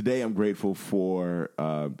today I'm grateful for,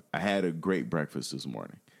 I had a great breakfast this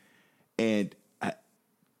morning. And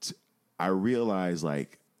I realized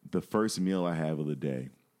like the first meal I have of the day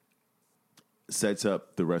sets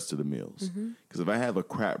up the rest of the meals. Because if I have a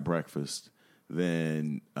crap breakfast,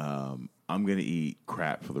 then I'm going to eat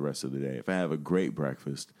crap for the rest of the day. If I have a great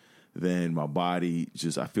breakfast, then my body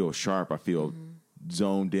I feel sharp. I feel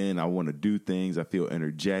zoned in. I want to do things. I feel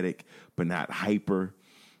energetic, but not hyper.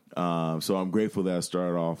 So I'm grateful that I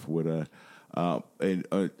started off with and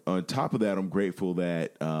on top of that, I'm grateful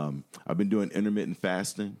that I've been doing intermittent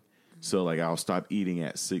fasting. So like I'll stop eating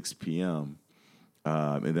at 6 p.m.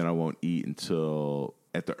 And then I won't eat until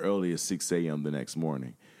at the earliest 6 a.m. the next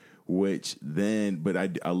morning. But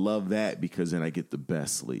I love that because then I get the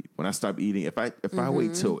best sleep. When I stop eating, if I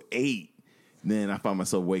wait till 8, then I find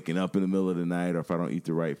myself waking up in the middle of the night, or if I don't eat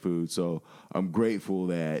the right food. So I'm grateful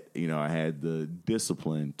that, I had the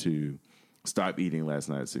discipline to stop eating last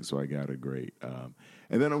night at 6, so I got a great.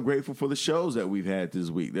 And then I'm grateful for the shows that we've had this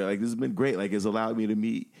week. This has been great. Like, it's allowed me to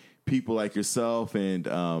meet people like yourself and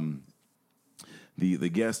the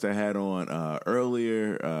guest I had on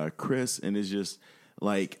earlier, Chris, and it's just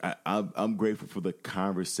like I'm grateful for the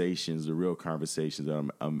conversations, the real conversations that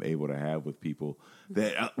I'm able to have with people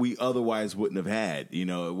that we otherwise wouldn't have had.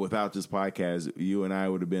 Without this podcast, you and I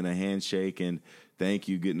would have been a handshake and thank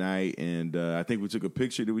you, good night, and I think we took a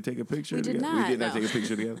picture. Did we take a picture? We did together? not. We did not take a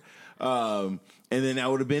picture together. And then that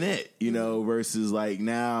would have been it. Versus like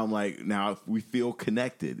now, I'm like now we feel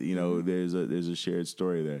connected. There's a shared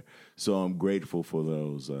story there. So I'm grateful for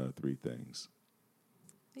those 3 things.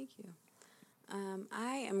 Thank you.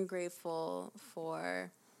 I am grateful for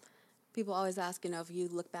people always ask, if you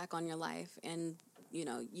look back on your life and,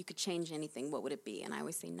 you could change anything, what would it be? And I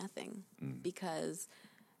always say nothing because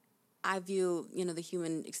I view, the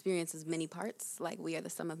human experience as many parts, like we are the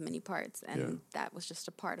sum of many parts. And that was just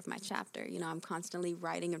a part of my chapter. I'm constantly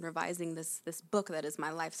writing and revising this book that is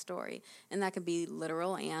my life story. And that can be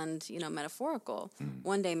literal and, metaphorical.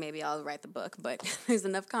 One day maybe I'll write the book, but there's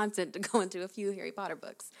enough content to go into a few Harry Potter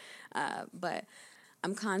books. But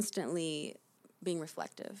I'm constantly being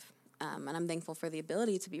reflective. And I'm thankful for the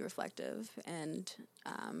ability to be reflective and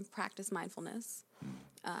practice mindfulness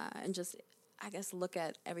and just, I guess, look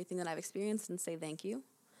at everything that I've experienced and say thank you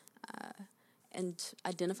and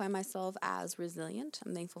identify myself as resilient.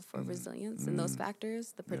 I'm thankful for resilience and those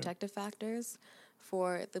factors, the protective factors,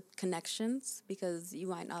 for the connections, because you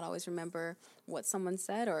might not always remember what someone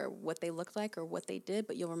said or what they looked like or what they did,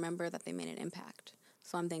 but you'll remember that they made an impact.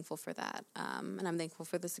 So I'm thankful for that. And I'm thankful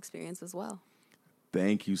for this experience as well.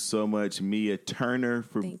 Thank you so much, Mia Turner,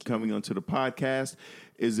 for coming onto the podcast.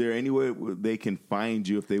 Is there anywhere they can find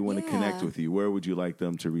you if they want to connect with you? Where would you like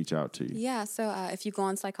them to reach out to you? Yeah, so if you go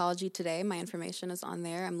on Psychology Today, my information is on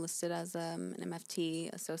there. I'm listed as an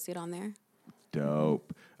MFT associate on there.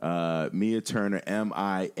 Dope. Mia Turner,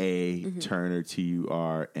 M-I-A, Turner,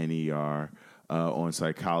 Turner, on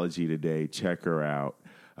Psychology Today. Check her out.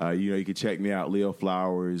 You can check me out,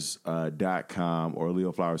 leoflowers.com or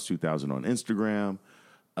leoflowers2000 on Instagram.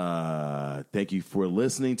 Thank you for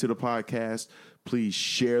listening to the podcast. Please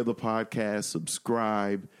share the podcast,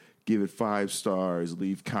 subscribe, give it 5 stars,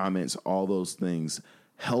 leave comments. All those things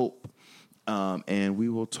help. And we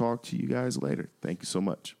will talk to you guys later. Thank you so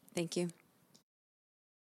much. Thank you.